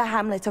east of the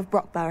hamlet of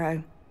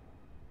Brockborough.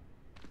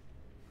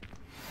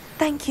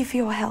 Thank you for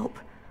your help.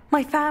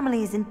 My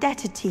family is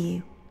indebted to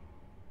you.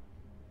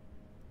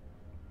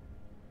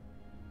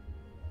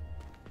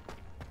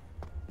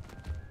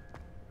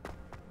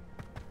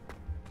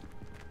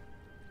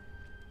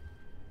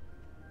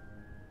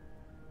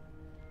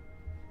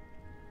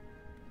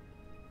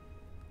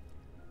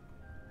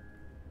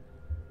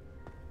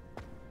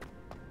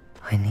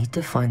 I need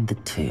to find the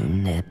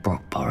tomb near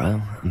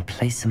Brockborough and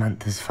place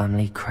Samantha's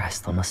family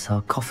crest on a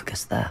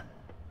sarcophagus there.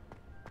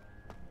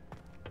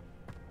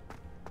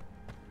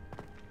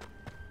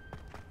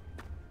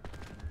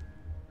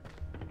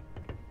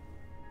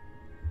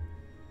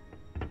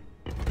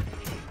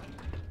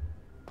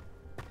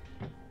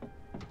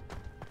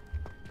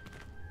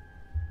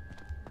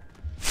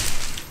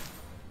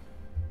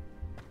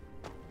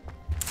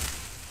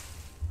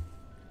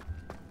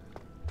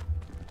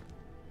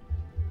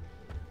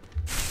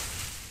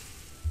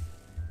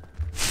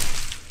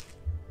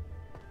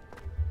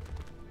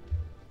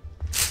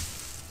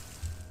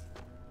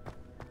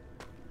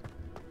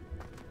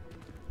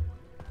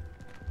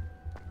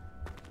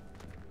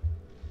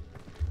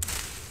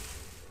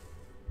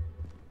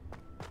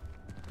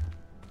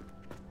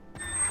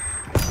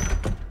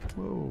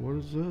 Whoa, what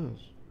is this?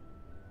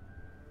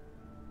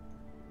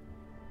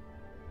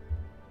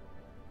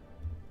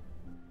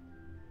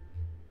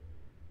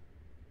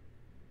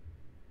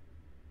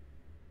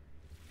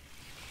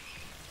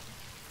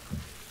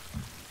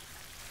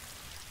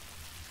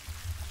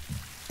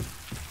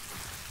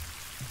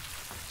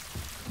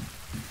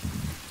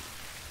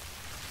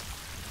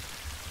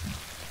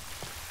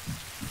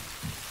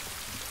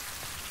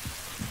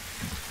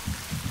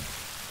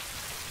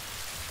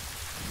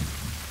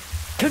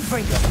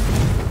 Confringo!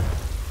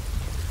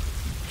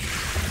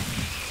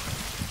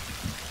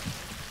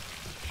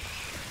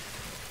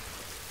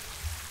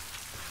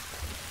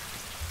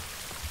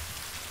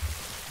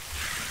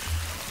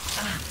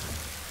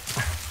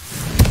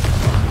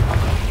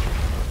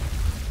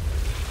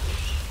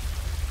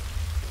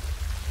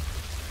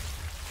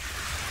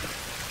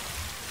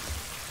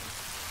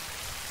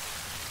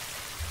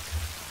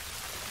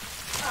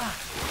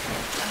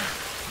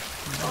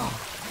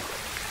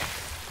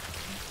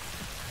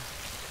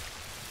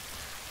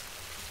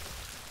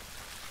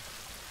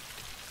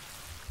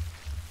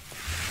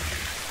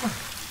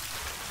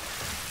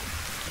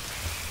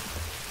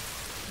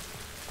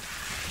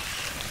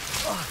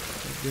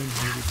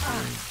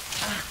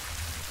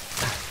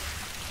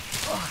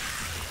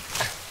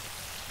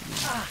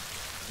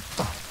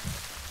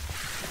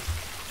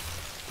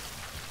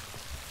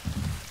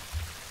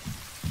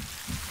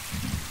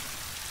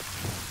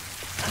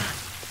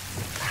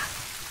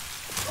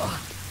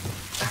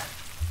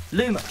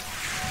 Luma!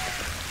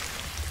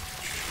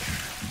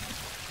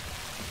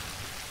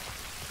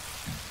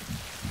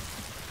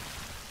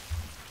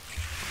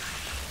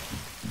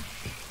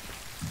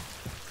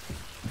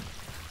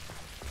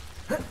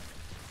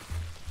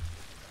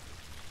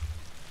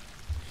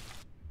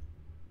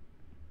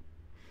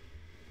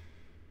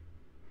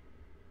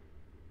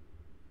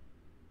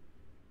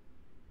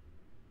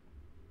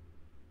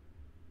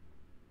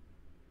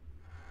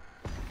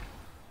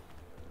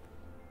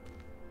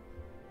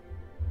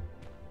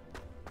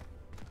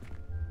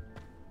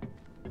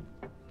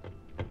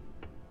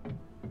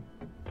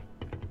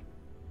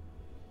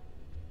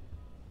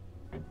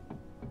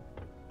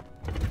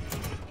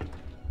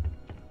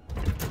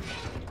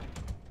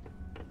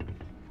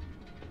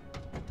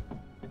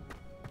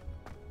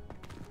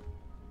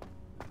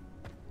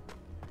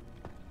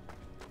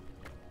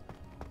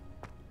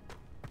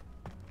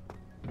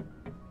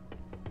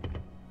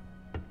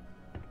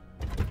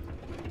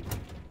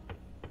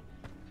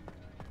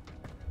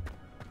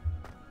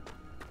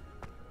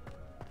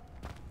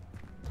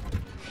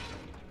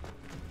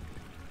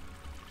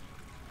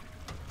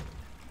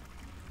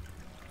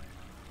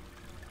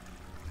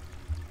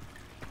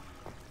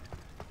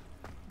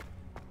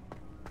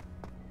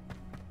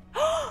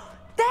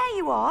 There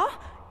you are!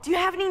 Do you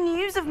have any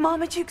news of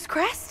Marmaduke's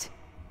crest?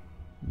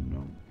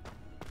 No.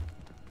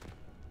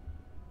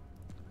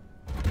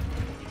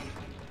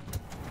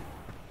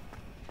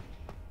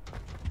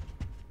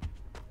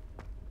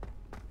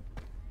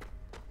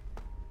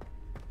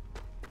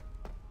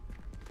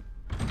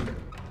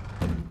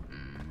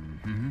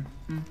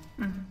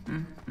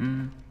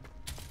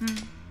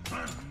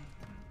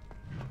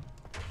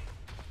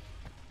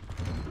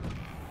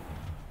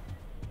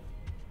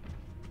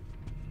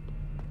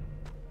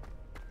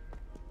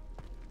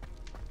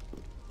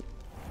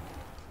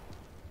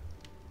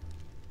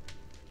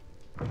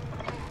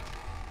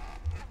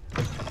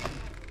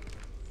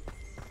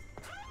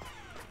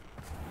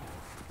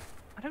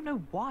 I don't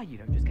know why you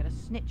don't just get a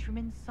snitch from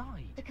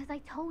inside. Because I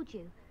told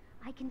you,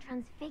 I can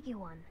transfigure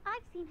one.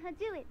 I've seen her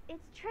do it,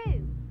 it's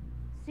true.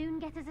 Soon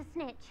get us a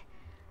snitch.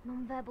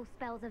 Non-verbal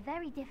spells are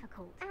very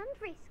difficult. And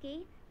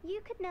risky.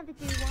 You could never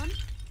do one.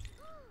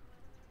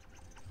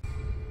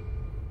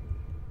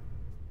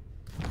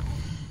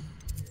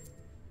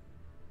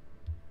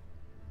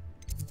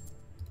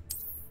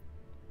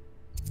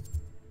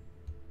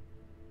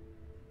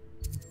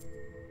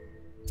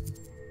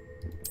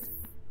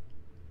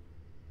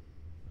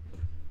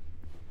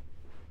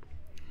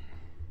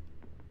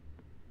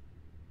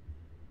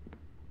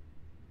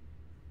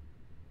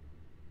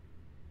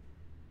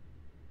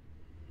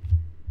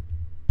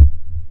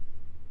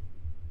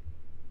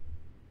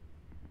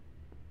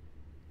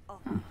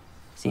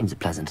 Seems a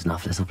pleasant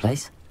enough little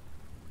place.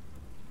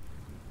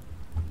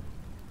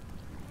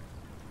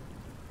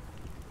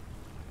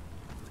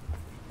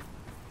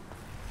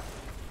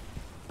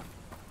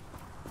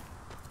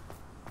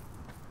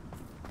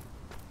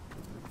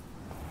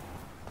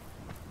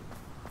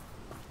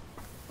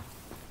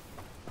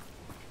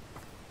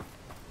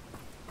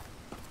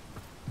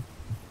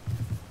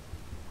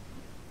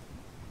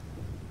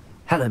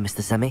 Hello,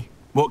 Mr. Semi.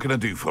 What can I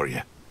do for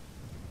you?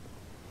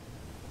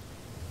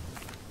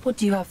 What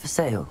do you have for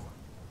sale?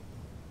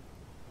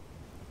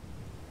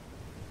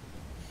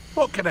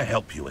 What can I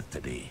help you with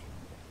today?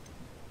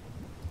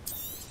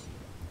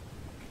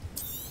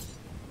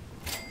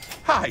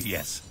 Ah,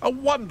 yes, a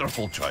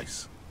wonderful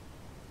choice.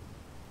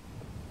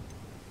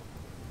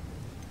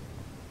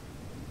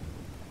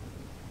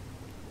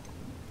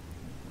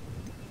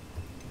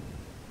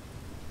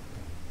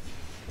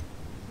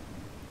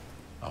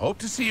 I hope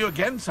to see you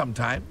again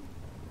sometime.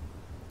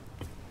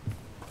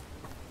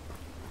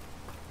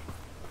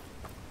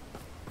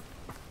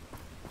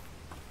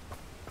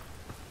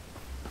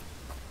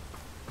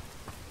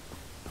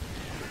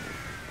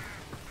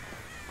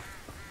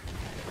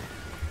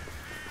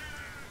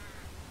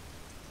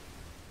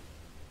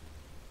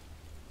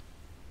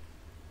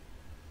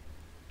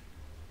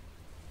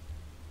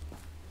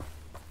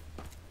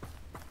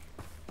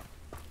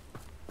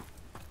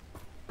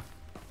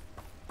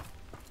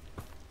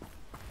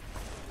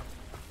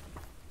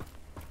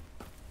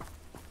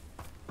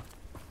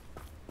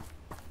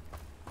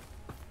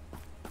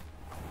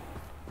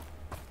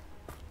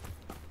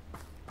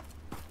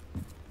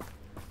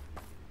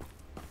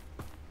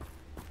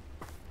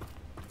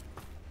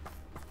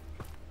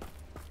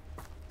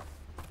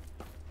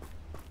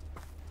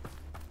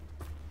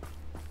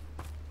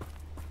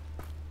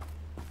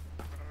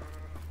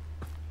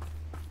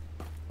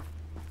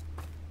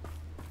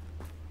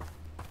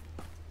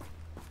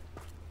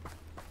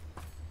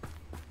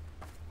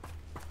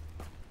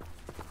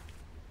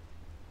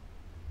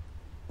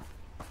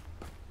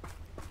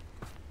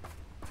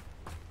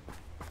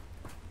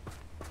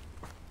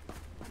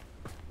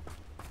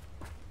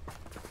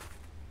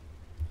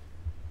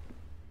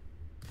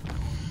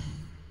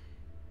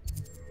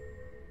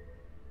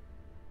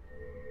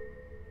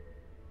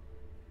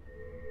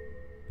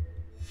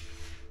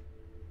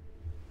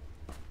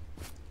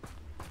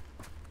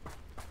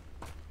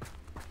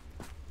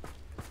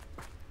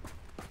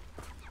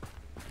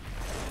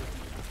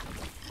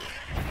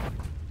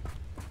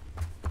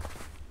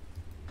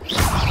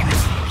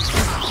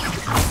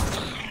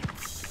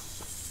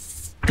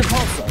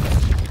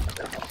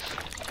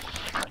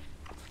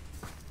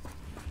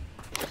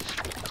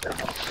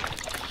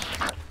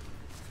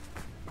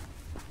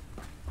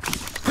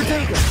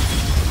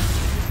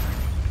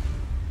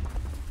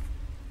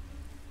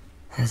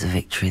 There's a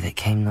victory that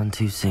came none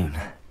too soon.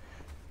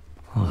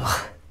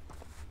 Ugh.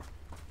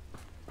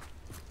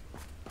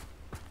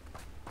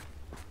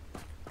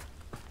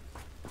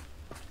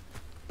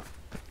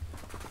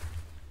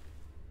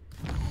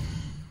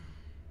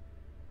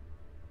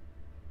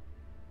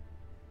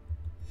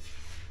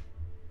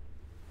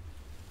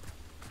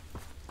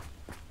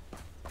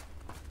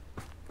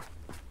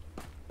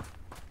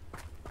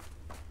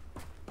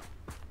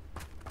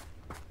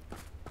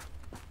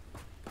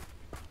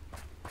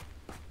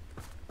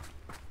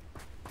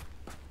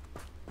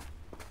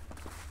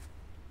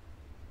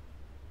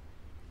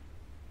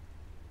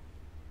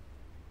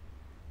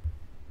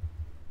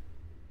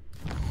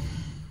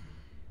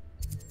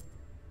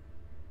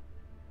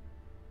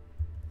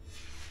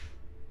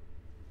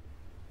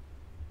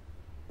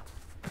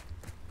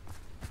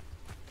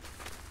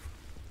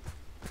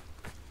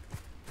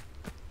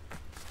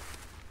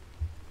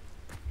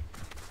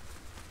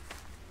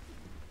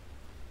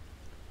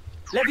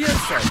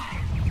 Levioso!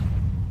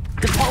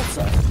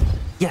 Depulso!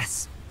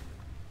 Yes.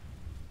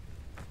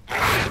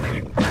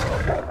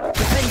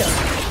 Defendo!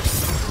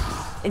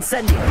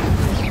 Incendio!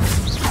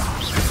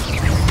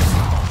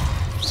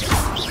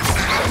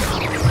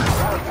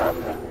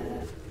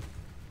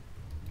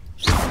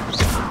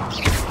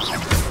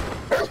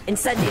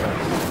 Incendio!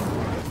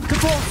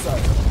 Depulso!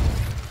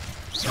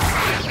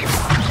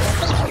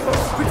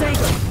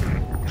 Protego!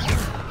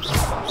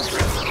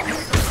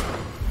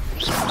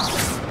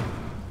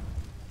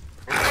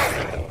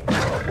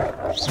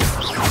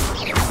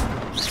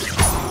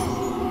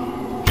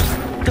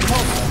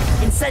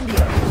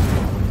 Incendio!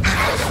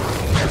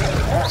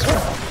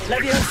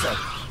 Levioso!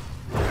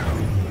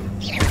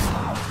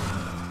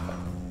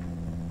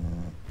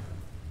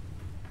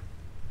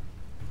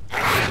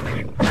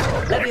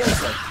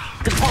 Levioso!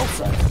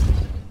 Depulso!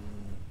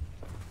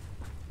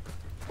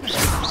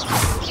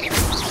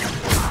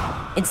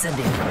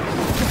 Incendio!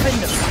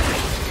 Defendo!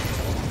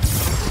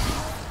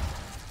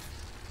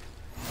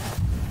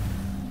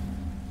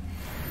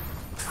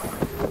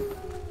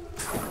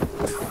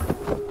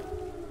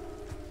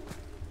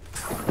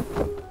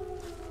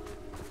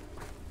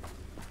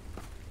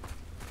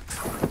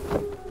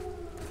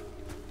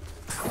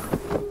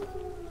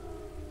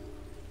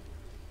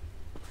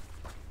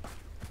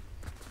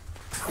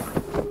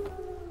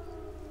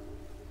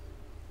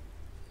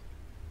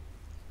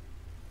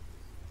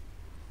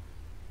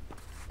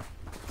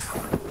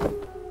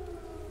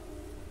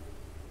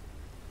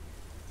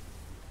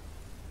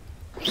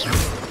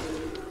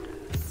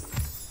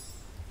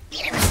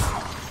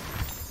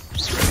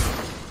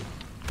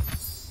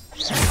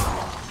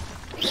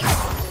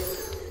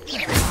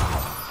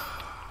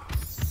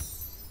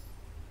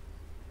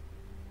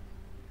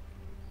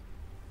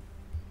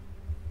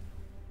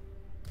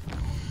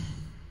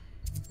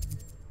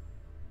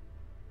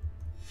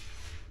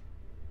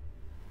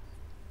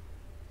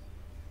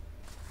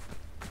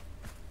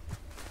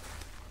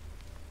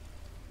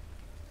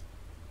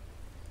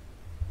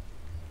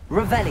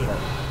 Revelio.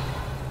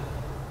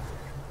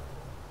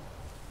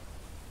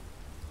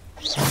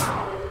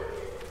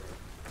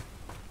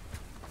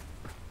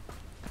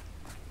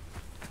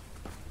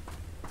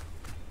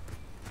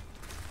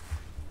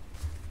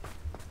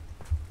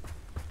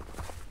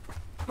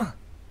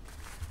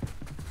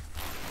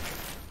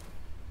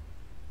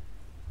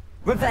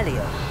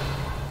 Revelio.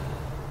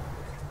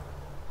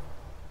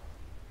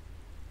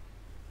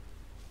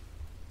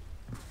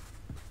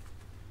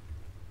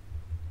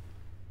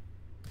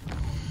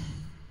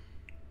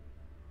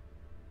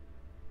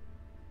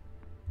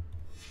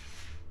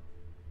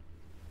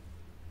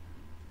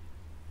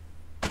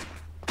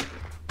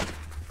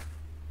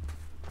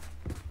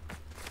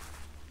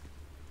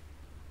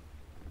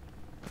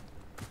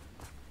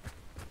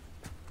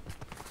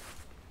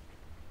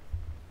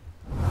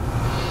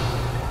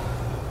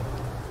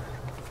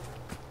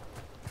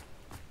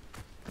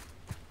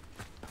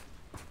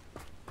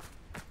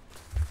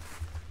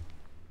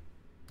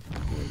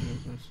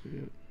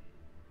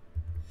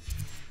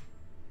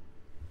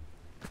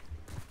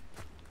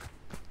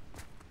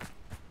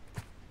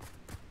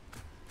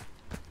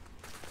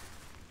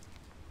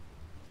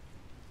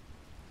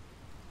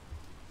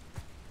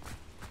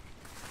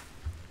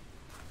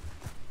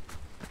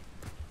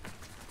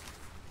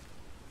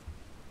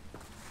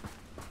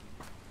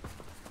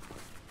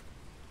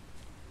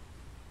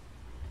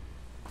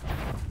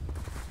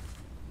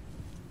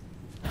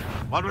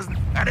 What was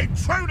an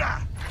intruder?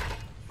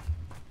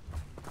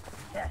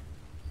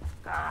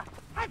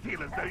 I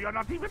feel as though you're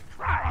not even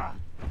trying.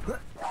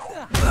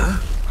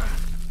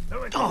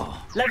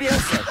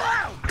 Levioso!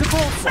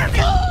 Depulso!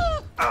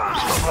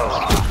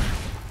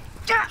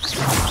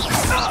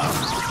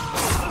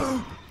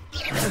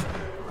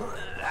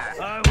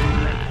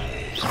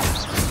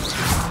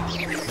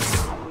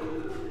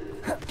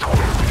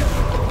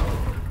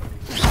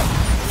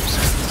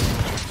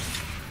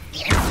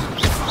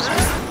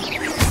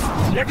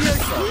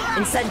 Levioso!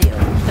 Incendio!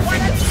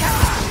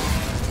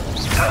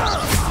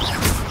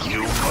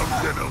 You won't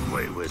get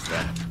away with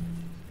that.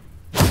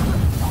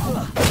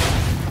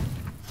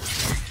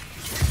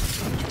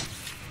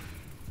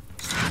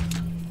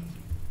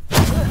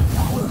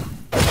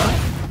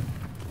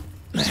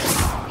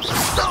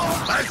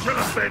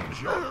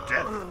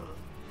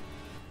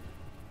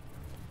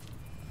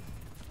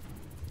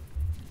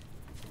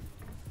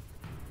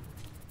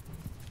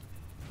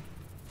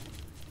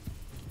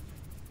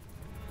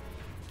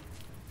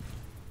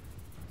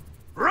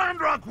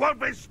 Ranrock won't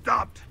be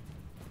stopped!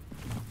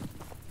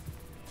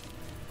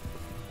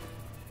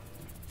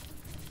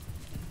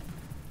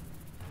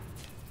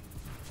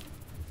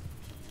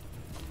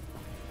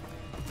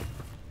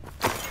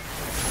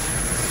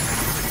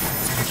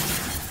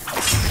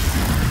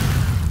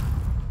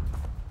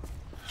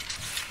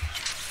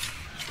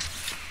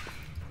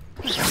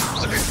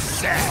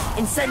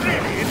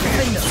 Incendio!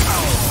 Finger!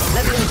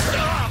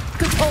 Leviosa!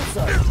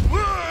 Compulso!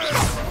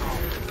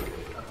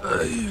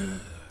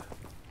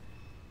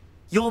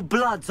 Your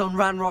blood's on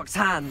Ranrock's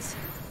hands.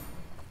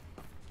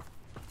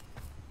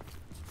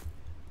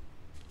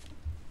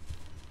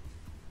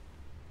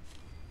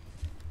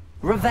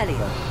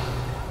 Revelio.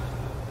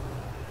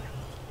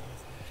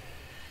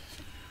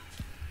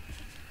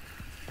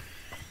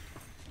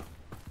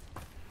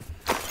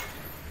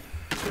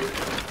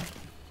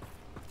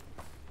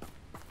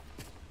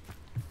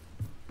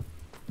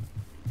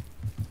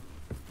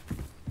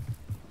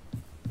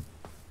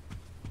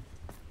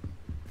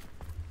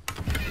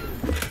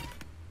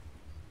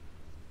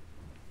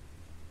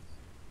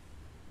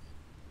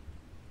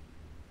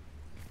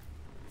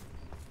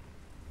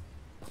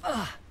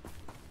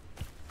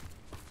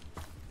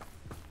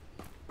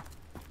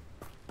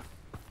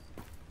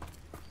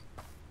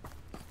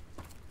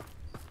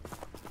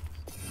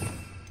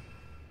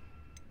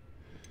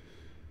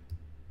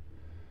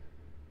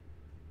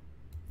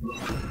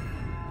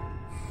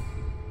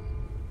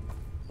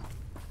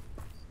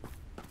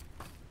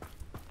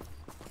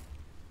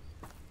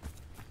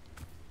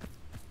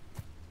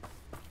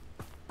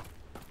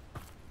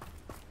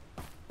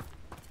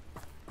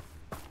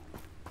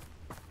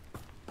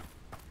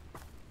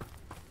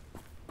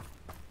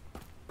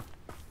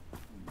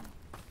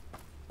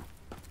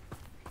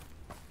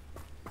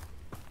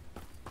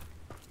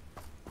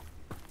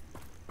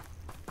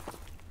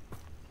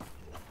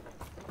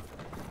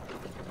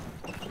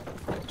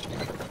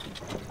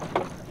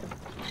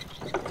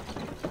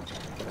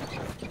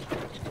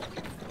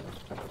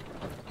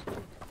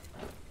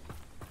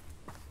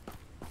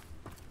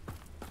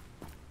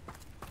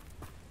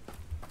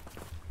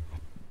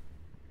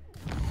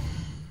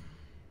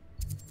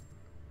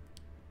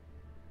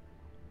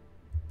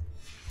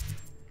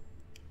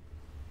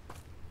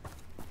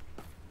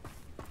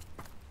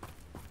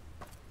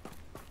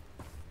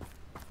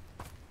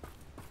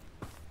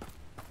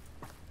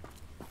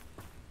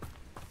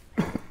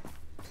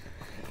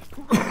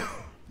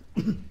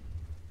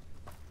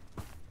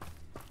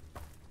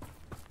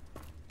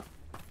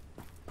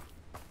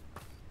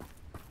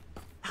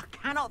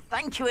 I cannot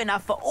thank you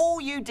enough for all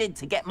you did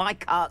to get my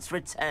carts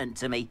returned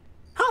to me.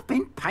 I've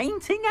been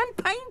painting and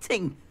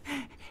painting.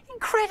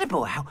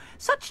 Incredible how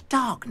such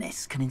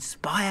darkness can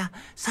inspire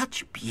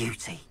such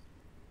beauty.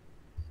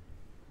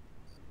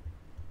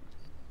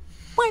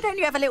 Why don't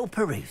you have a little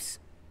peruse?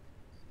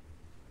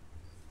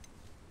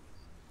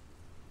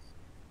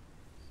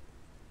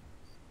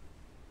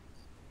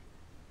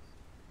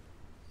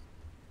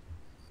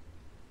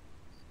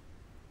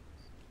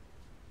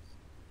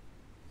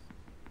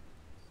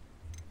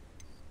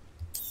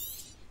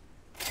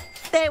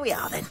 There we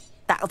are, then.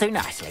 That'll do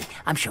nicely,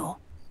 I'm sure.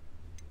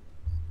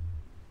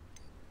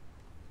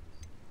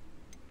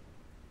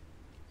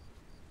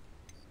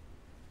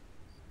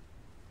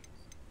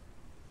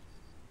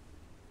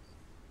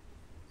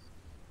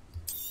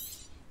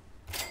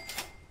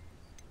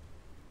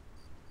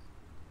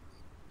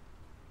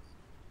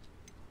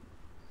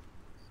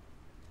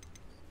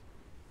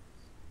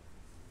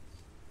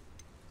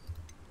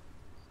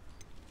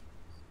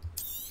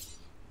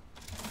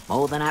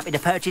 More than happy to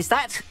purchase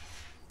that.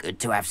 Good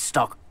to have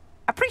stock.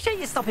 Appreciate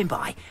you stopping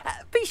by.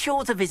 Be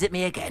sure to visit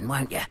me again,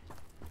 won't you?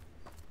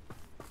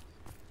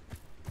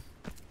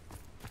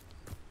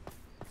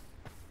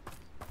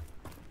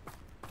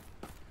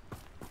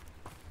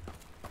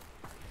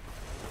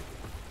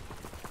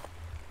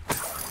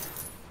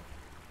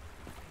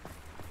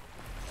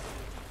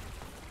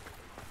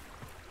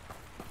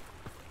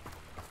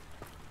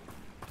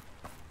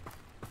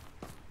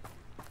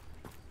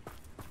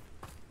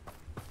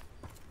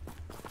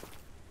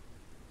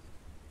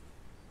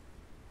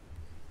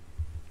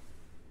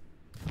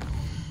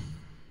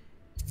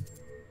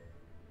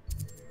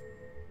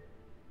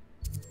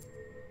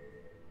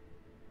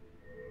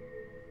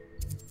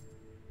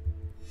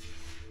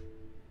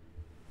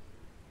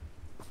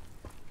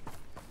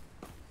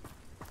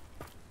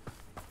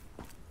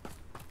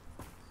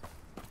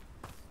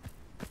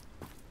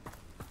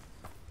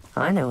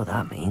 I know what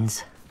that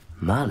means.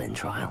 Merlin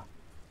trial.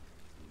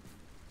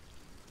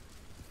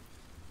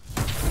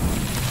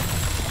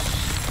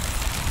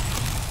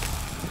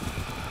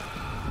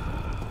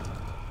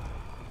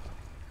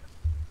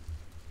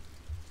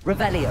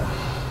 Revelio.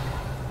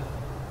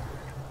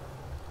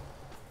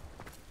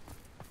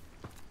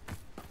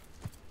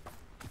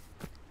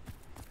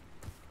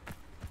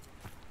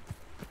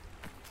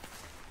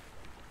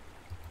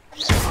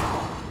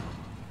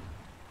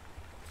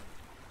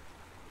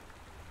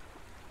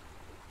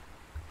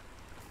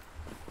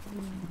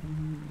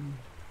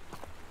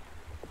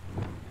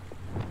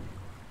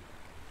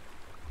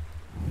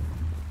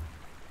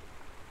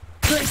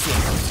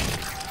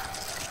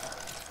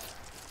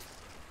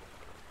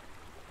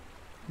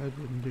 That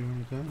didn't do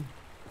anything.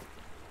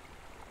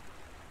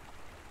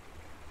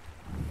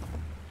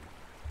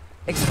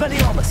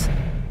 Expelliarmus!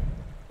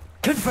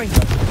 Confringo!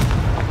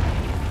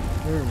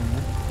 There we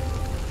go.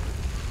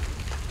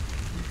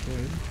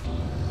 Okay.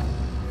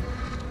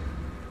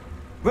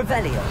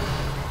 Revelio!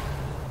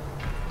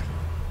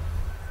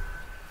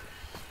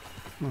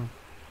 Huh.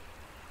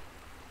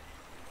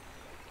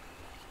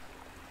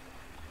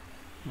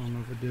 I don't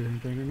know if it did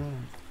anything or not.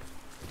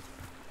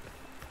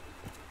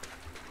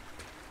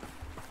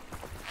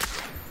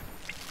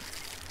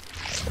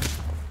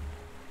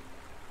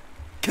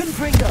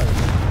 Confringo!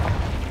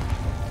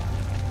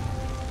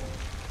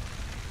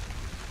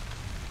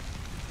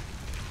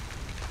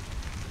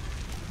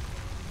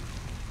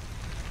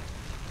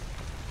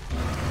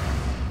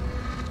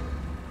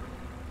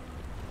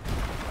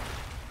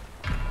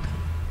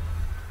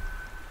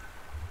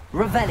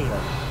 Revelio.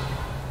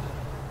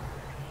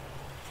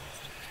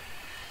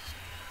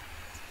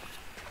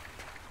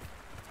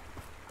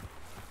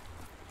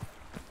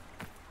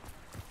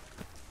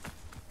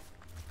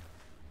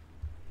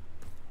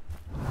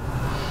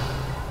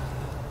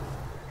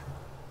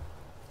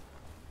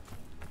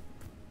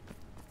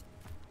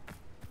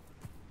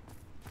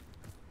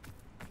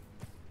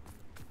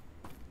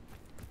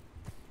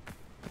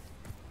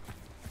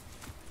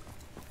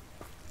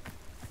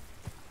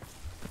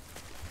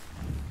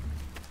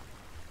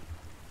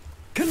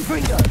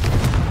 Confringo!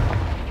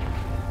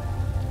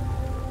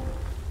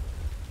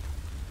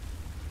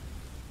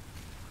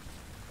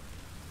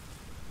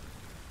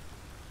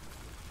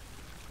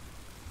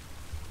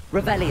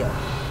 Revelio.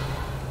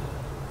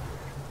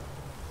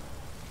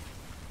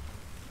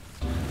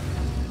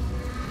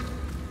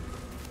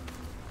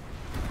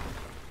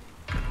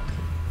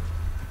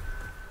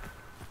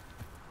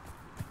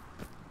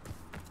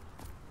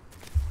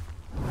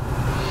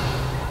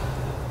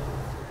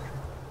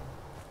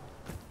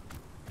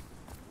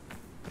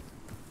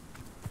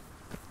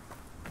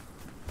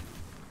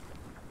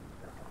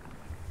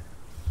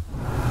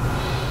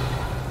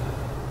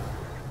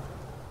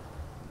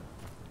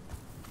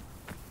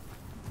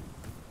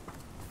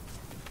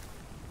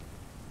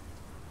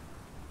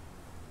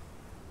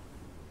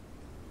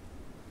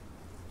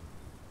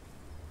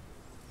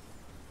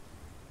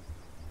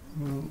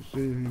 I don't see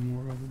any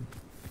more of them.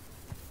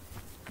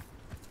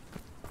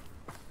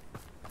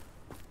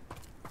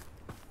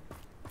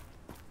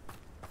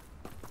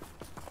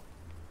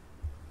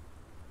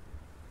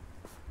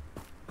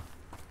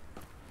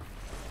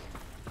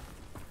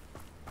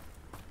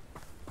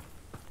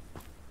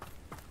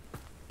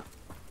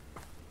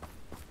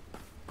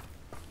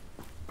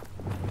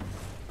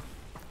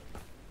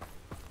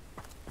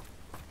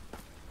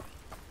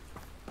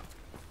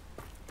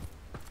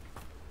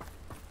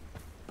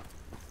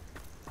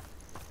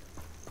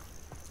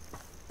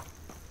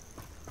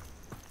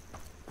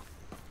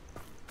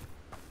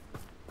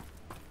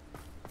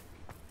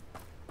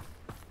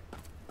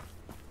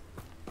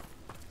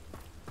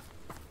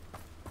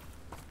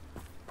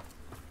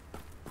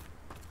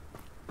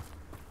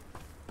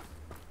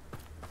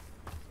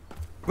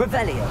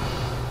 Revelio.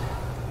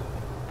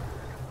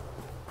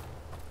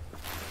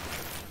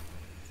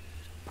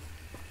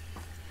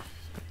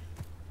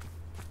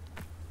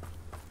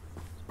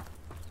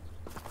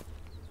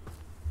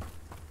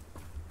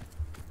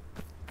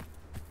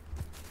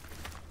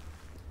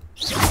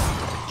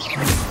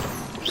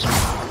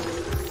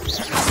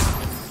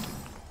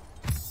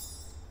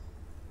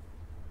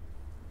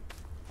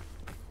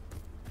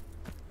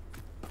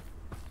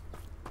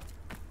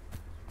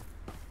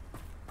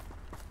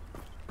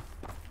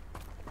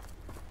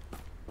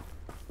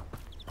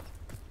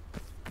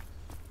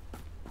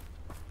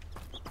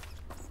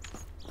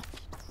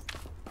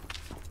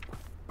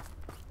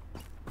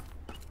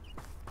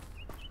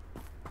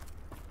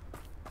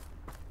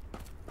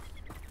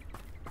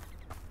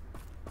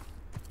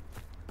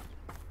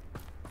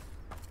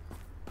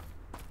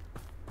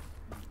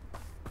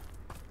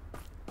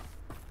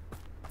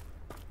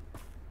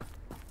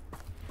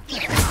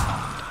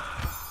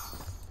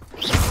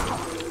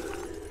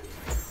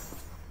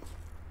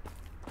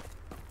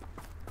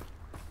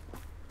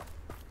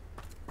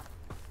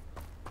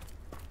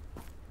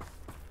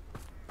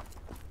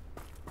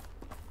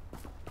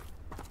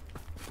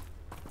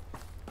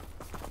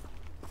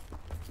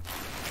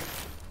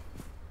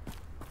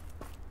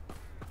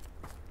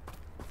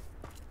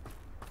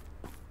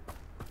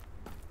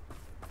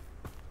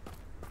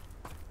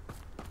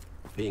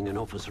 Being an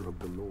officer of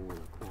the law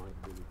required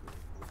really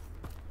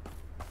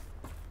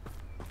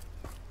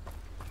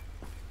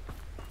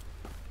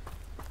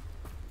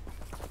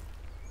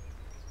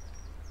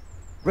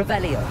great.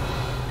 Revelio.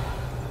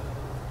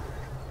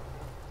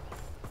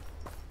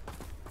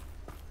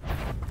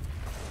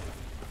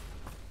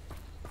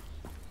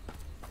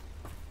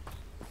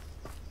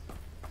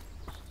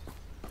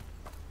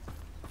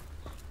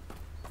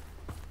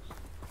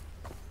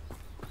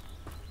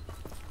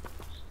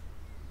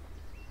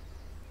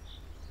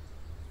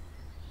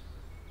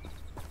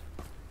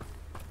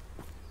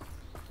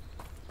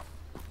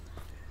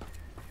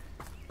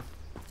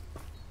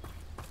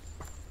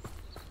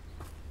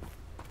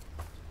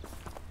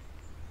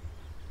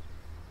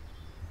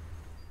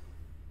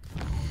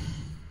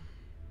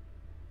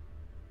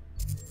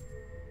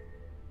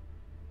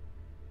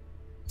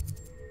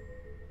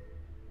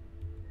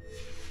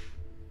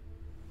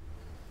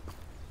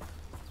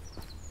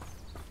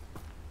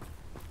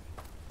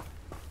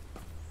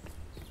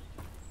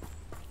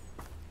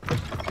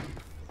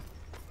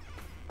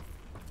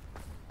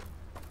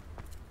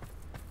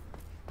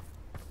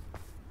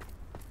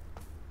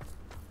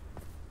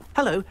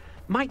 Hello.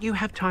 Might you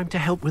have time to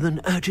help with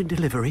an urgent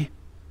delivery?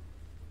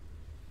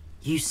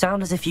 You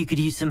sound as if you could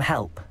use some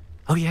help.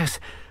 Oh, yes,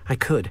 I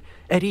could.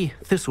 Eddie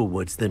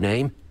Thistlewood's the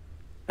name.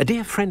 A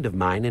dear friend of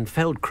mine in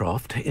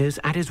Feldcroft is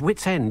at his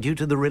wit's end due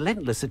to the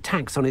relentless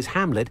attacks on his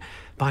hamlet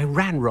by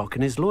Ranrock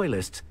and his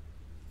loyalists.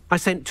 I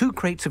sent 2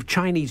 crates of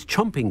Chinese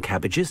chomping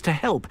cabbages to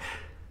help,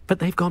 but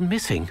they've gone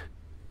missing.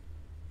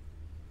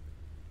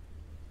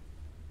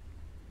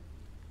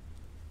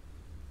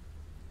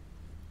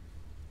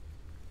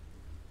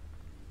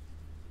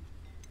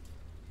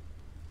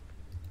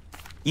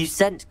 You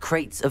sent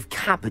crates of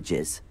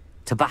cabbages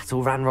to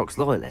battle Ranrock's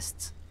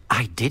loyalists?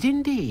 I did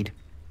indeed.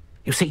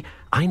 You see,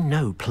 I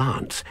know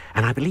plants,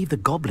 and I believe the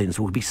goblins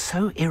will be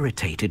so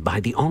irritated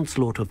by the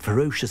onslaught of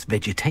ferocious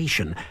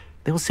vegetation,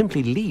 they'll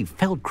simply leave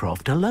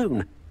Feldcroft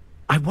alone.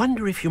 I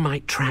wonder if you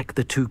might track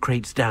the 2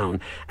 crates down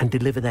and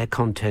deliver their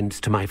contents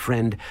to my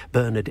friend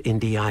Bernard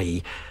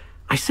Indiai.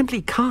 I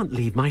simply can't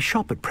leave my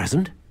shop at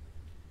present.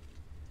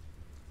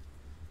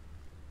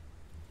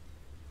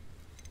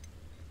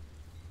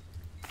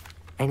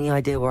 Any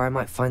idea where I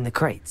might find the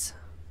crates?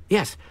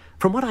 Yes.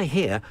 From what I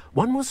hear,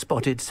 one was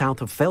spotted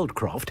south of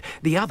Feldcroft,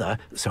 the other,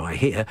 so I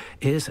hear,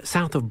 is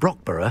south of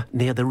Brockborough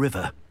near the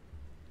river.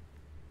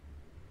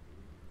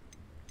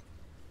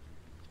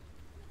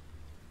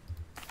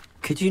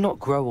 Could you not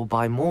grow or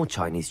buy more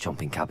Chinese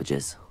chomping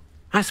cabbages?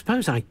 I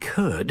suppose I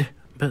could,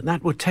 but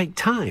that would take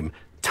time.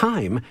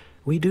 Time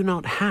we do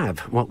not have,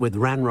 what with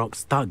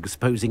Ranrock's thugs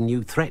posing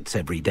new threats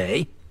every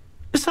day.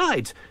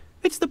 Besides,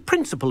 it's the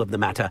principle of the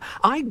matter.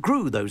 I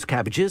grew those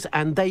cabbages,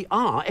 and they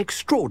are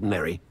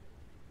extraordinary.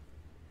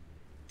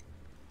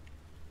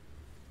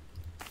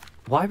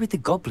 Why would the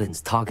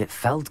goblins target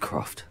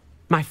Feldcroft?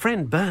 My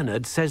friend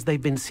Bernard says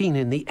they've been seen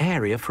in the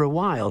area for a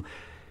while.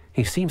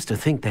 He seems to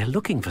think they're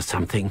looking for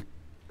something,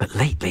 but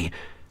lately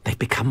they've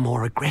become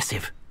more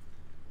aggressive.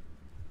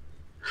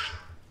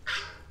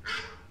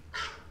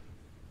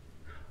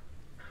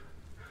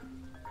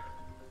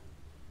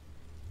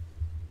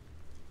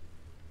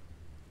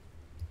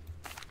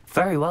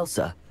 Very well,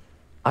 sir.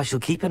 I shall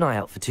keep an eye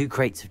out for 2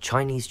 crates of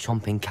Chinese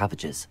chomping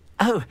cabbages.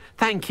 Oh,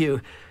 thank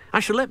you. I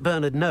shall let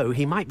Bernard know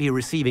he might be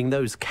receiving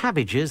those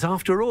cabbages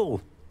after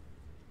all.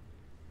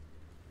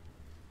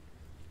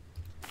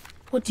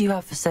 What do you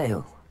have for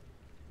sale?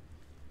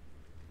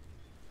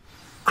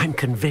 I'm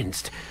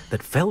convinced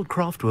that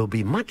Feldcroft will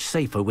be much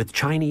safer with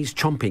Chinese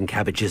chomping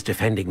cabbages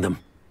defending them.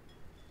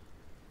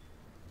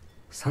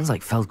 Sounds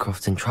like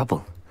Feldcroft's in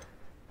trouble.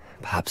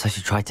 Perhaps I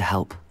should try to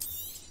help.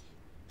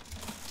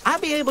 I'll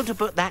be able to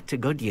put that to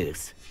good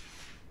use.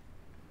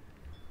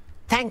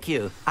 Thank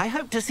you. I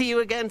hope to see you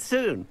again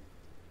soon.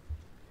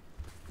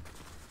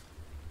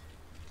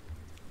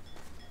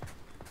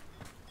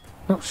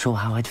 Not sure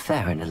how I'd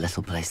fare in a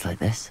little place like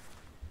this.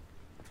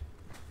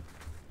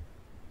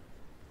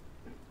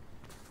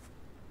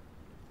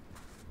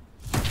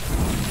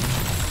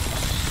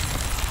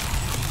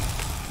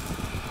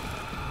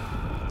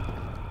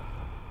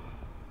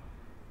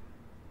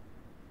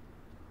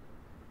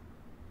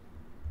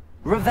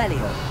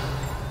 Revelio.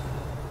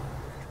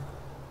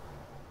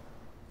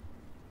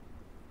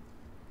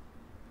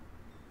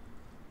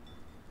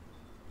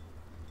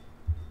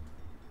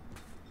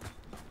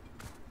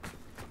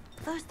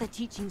 First they're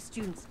teaching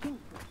students ink.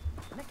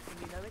 Next thing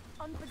you know, it's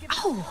unforgivable.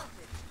 Oh!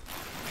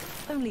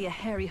 Only a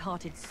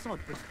hairy-hearted sod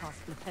would cast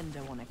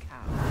flipendo on a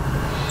cow.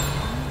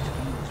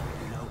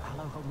 No,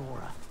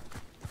 Alohomora.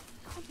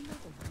 Can't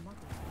imagine her mother.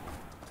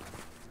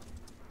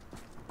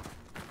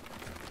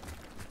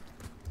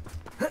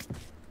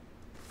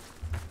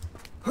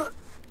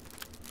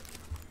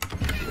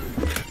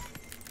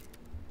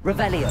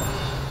 Revelio.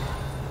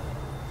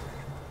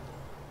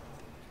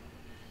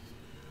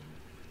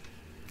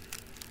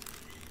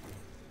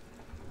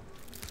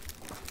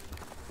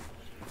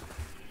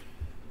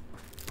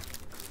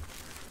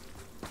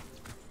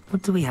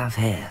 What do we have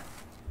here?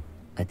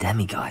 A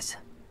demiguise.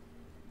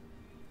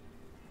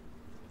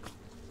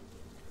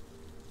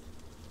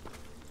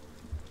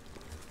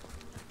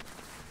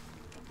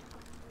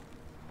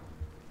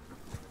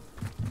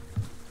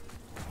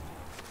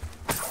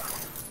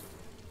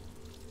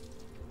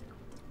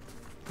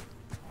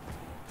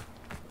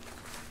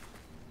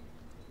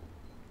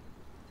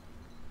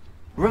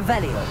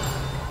 Revelio.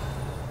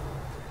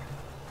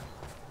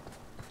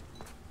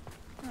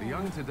 The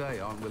young today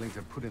aren't willing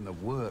to put in the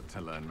work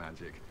to learn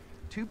magic.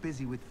 Too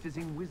busy with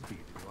fizzing whizbees,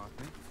 if you ask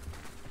me.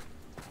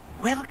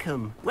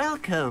 Welcome,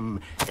 welcome.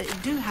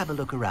 Do have a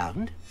look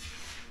around.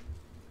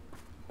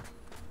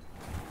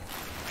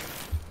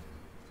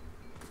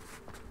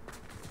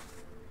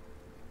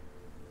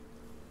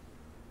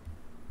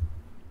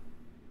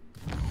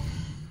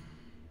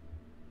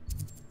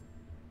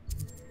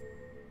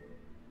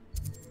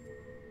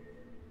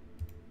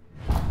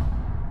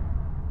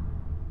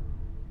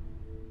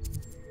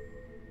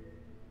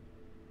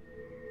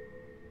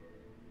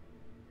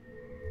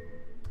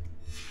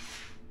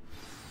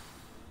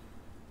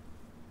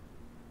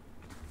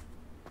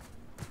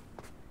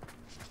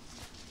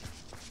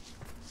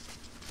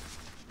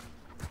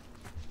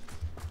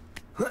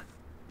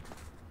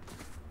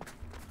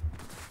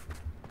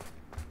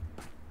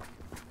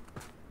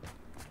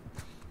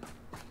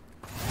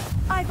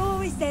 I've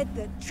always said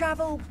that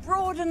travel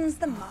broadens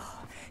the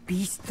mind.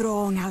 Be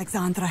strong,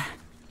 Alexandra.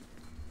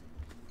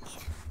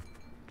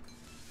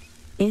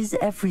 Is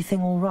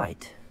everything all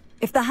right?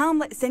 If the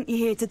Hamlet sent you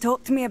here to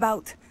talk to me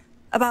about...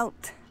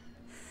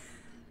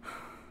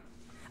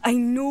 I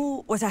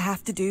know what I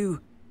have to do.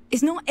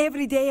 It's not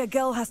every day a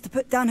girl has to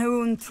put down her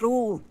own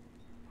troll.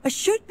 I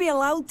should be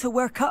allowed to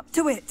work up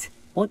to it.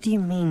 What do you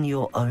mean,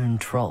 your own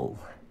troll?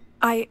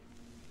 I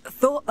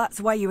thought that's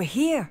why you were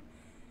here.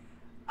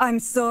 I'm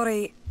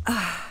sorry.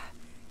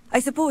 I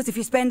suppose if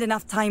you spend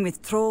enough time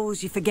with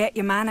trolls, you forget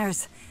your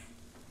manners.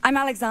 I'm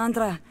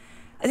Alexandra.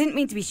 I didn't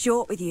mean to be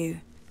short with you.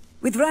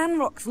 With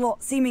Ranrock's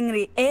lot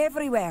seemingly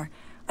everywhere,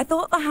 I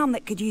thought the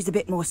Hamlet could use a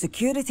bit more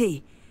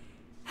security.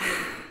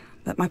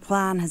 But my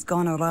plan has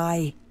gone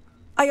awry.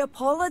 I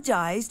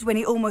apologised when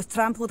he almost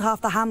trampled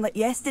half the Hamlet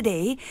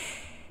yesterday.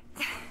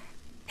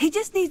 He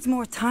just needs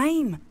more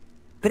time.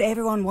 But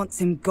everyone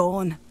wants him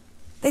gone.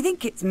 They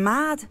think it's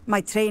mad,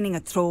 my training a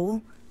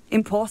troll.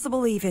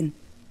 Impossible, even.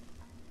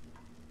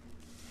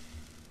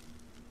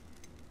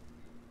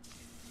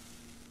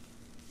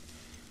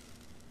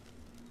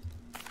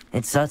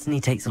 It certainly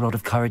takes a lot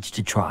of courage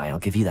to try, I'll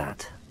give you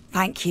that.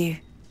 Thank you.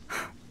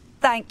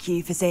 Thank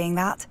you for saying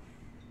that.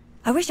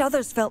 I wish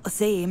others felt the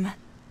same.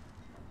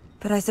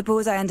 But I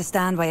suppose I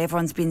understand why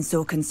everyone's been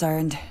so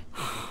concerned.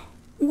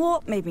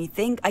 What made me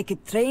think I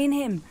could train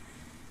him?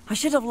 I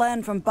should have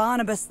learned from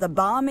Barnabas the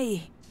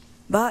Balmy.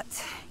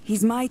 But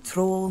he's my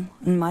troll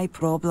and my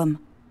problem.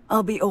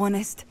 I'll be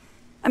honest.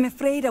 I'm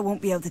afraid I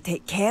won't be able to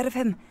take care of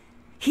him.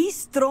 He's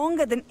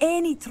stronger than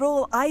any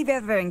troll I've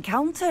ever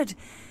encountered.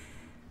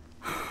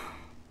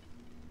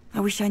 I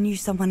wish I knew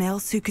someone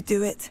else who could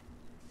do it.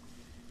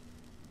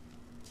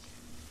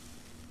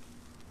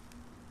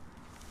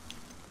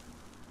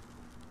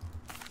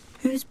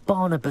 Who's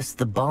Barnabas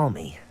the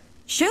Balmy?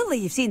 Surely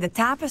you've seen the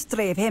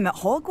tapestry of him at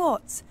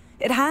Hogwarts.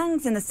 It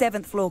hangs in the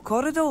 7th floor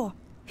corridor.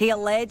 He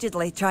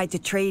allegedly tried to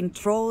train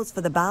trolls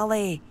for the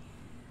ballet.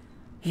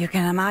 You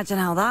can imagine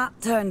how that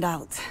turned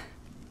out.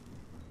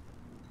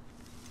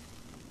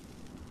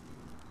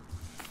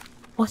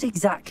 What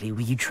exactly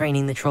were you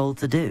training the troll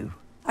to do?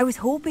 I was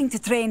hoping to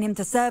train him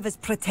to serve as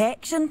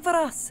protection for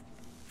us.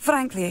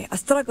 Frankly, I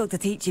struggled to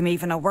teach him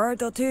even a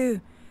word or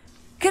two.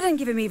 Couldn't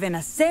give him even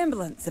a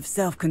semblance of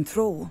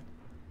self-control.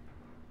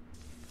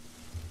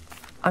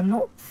 I'm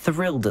not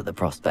thrilled at the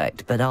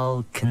prospect, but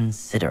I'll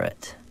consider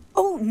it.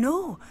 Oh,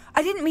 no.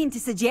 I didn't mean to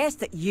suggest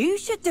that you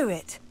should do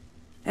it.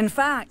 In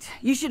fact,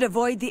 you should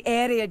avoid the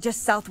area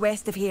just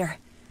southwest of here.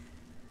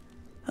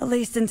 At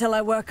least until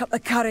I work up the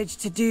courage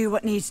to do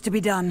what needs to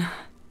be done.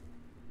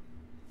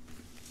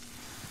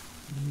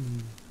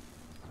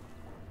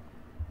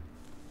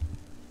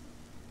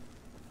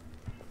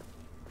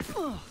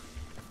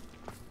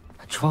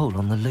 A troll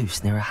on the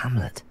loose near a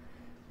hamlet.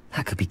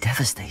 That could be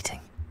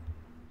devastating.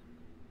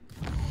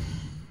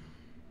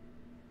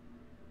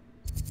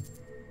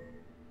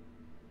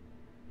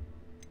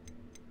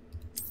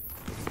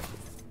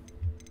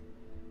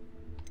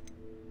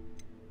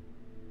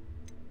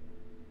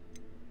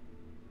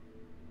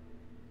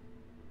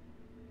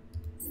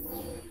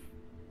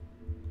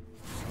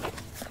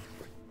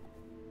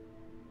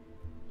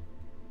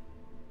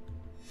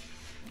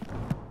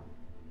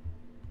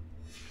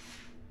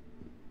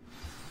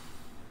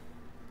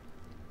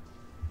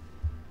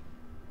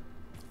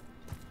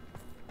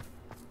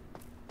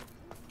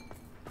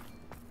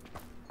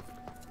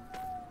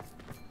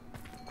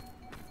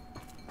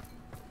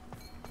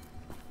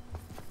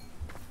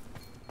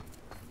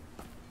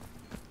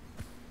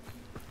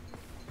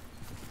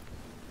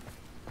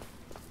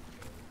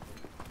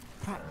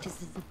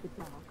 Practices of the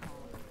dark arts.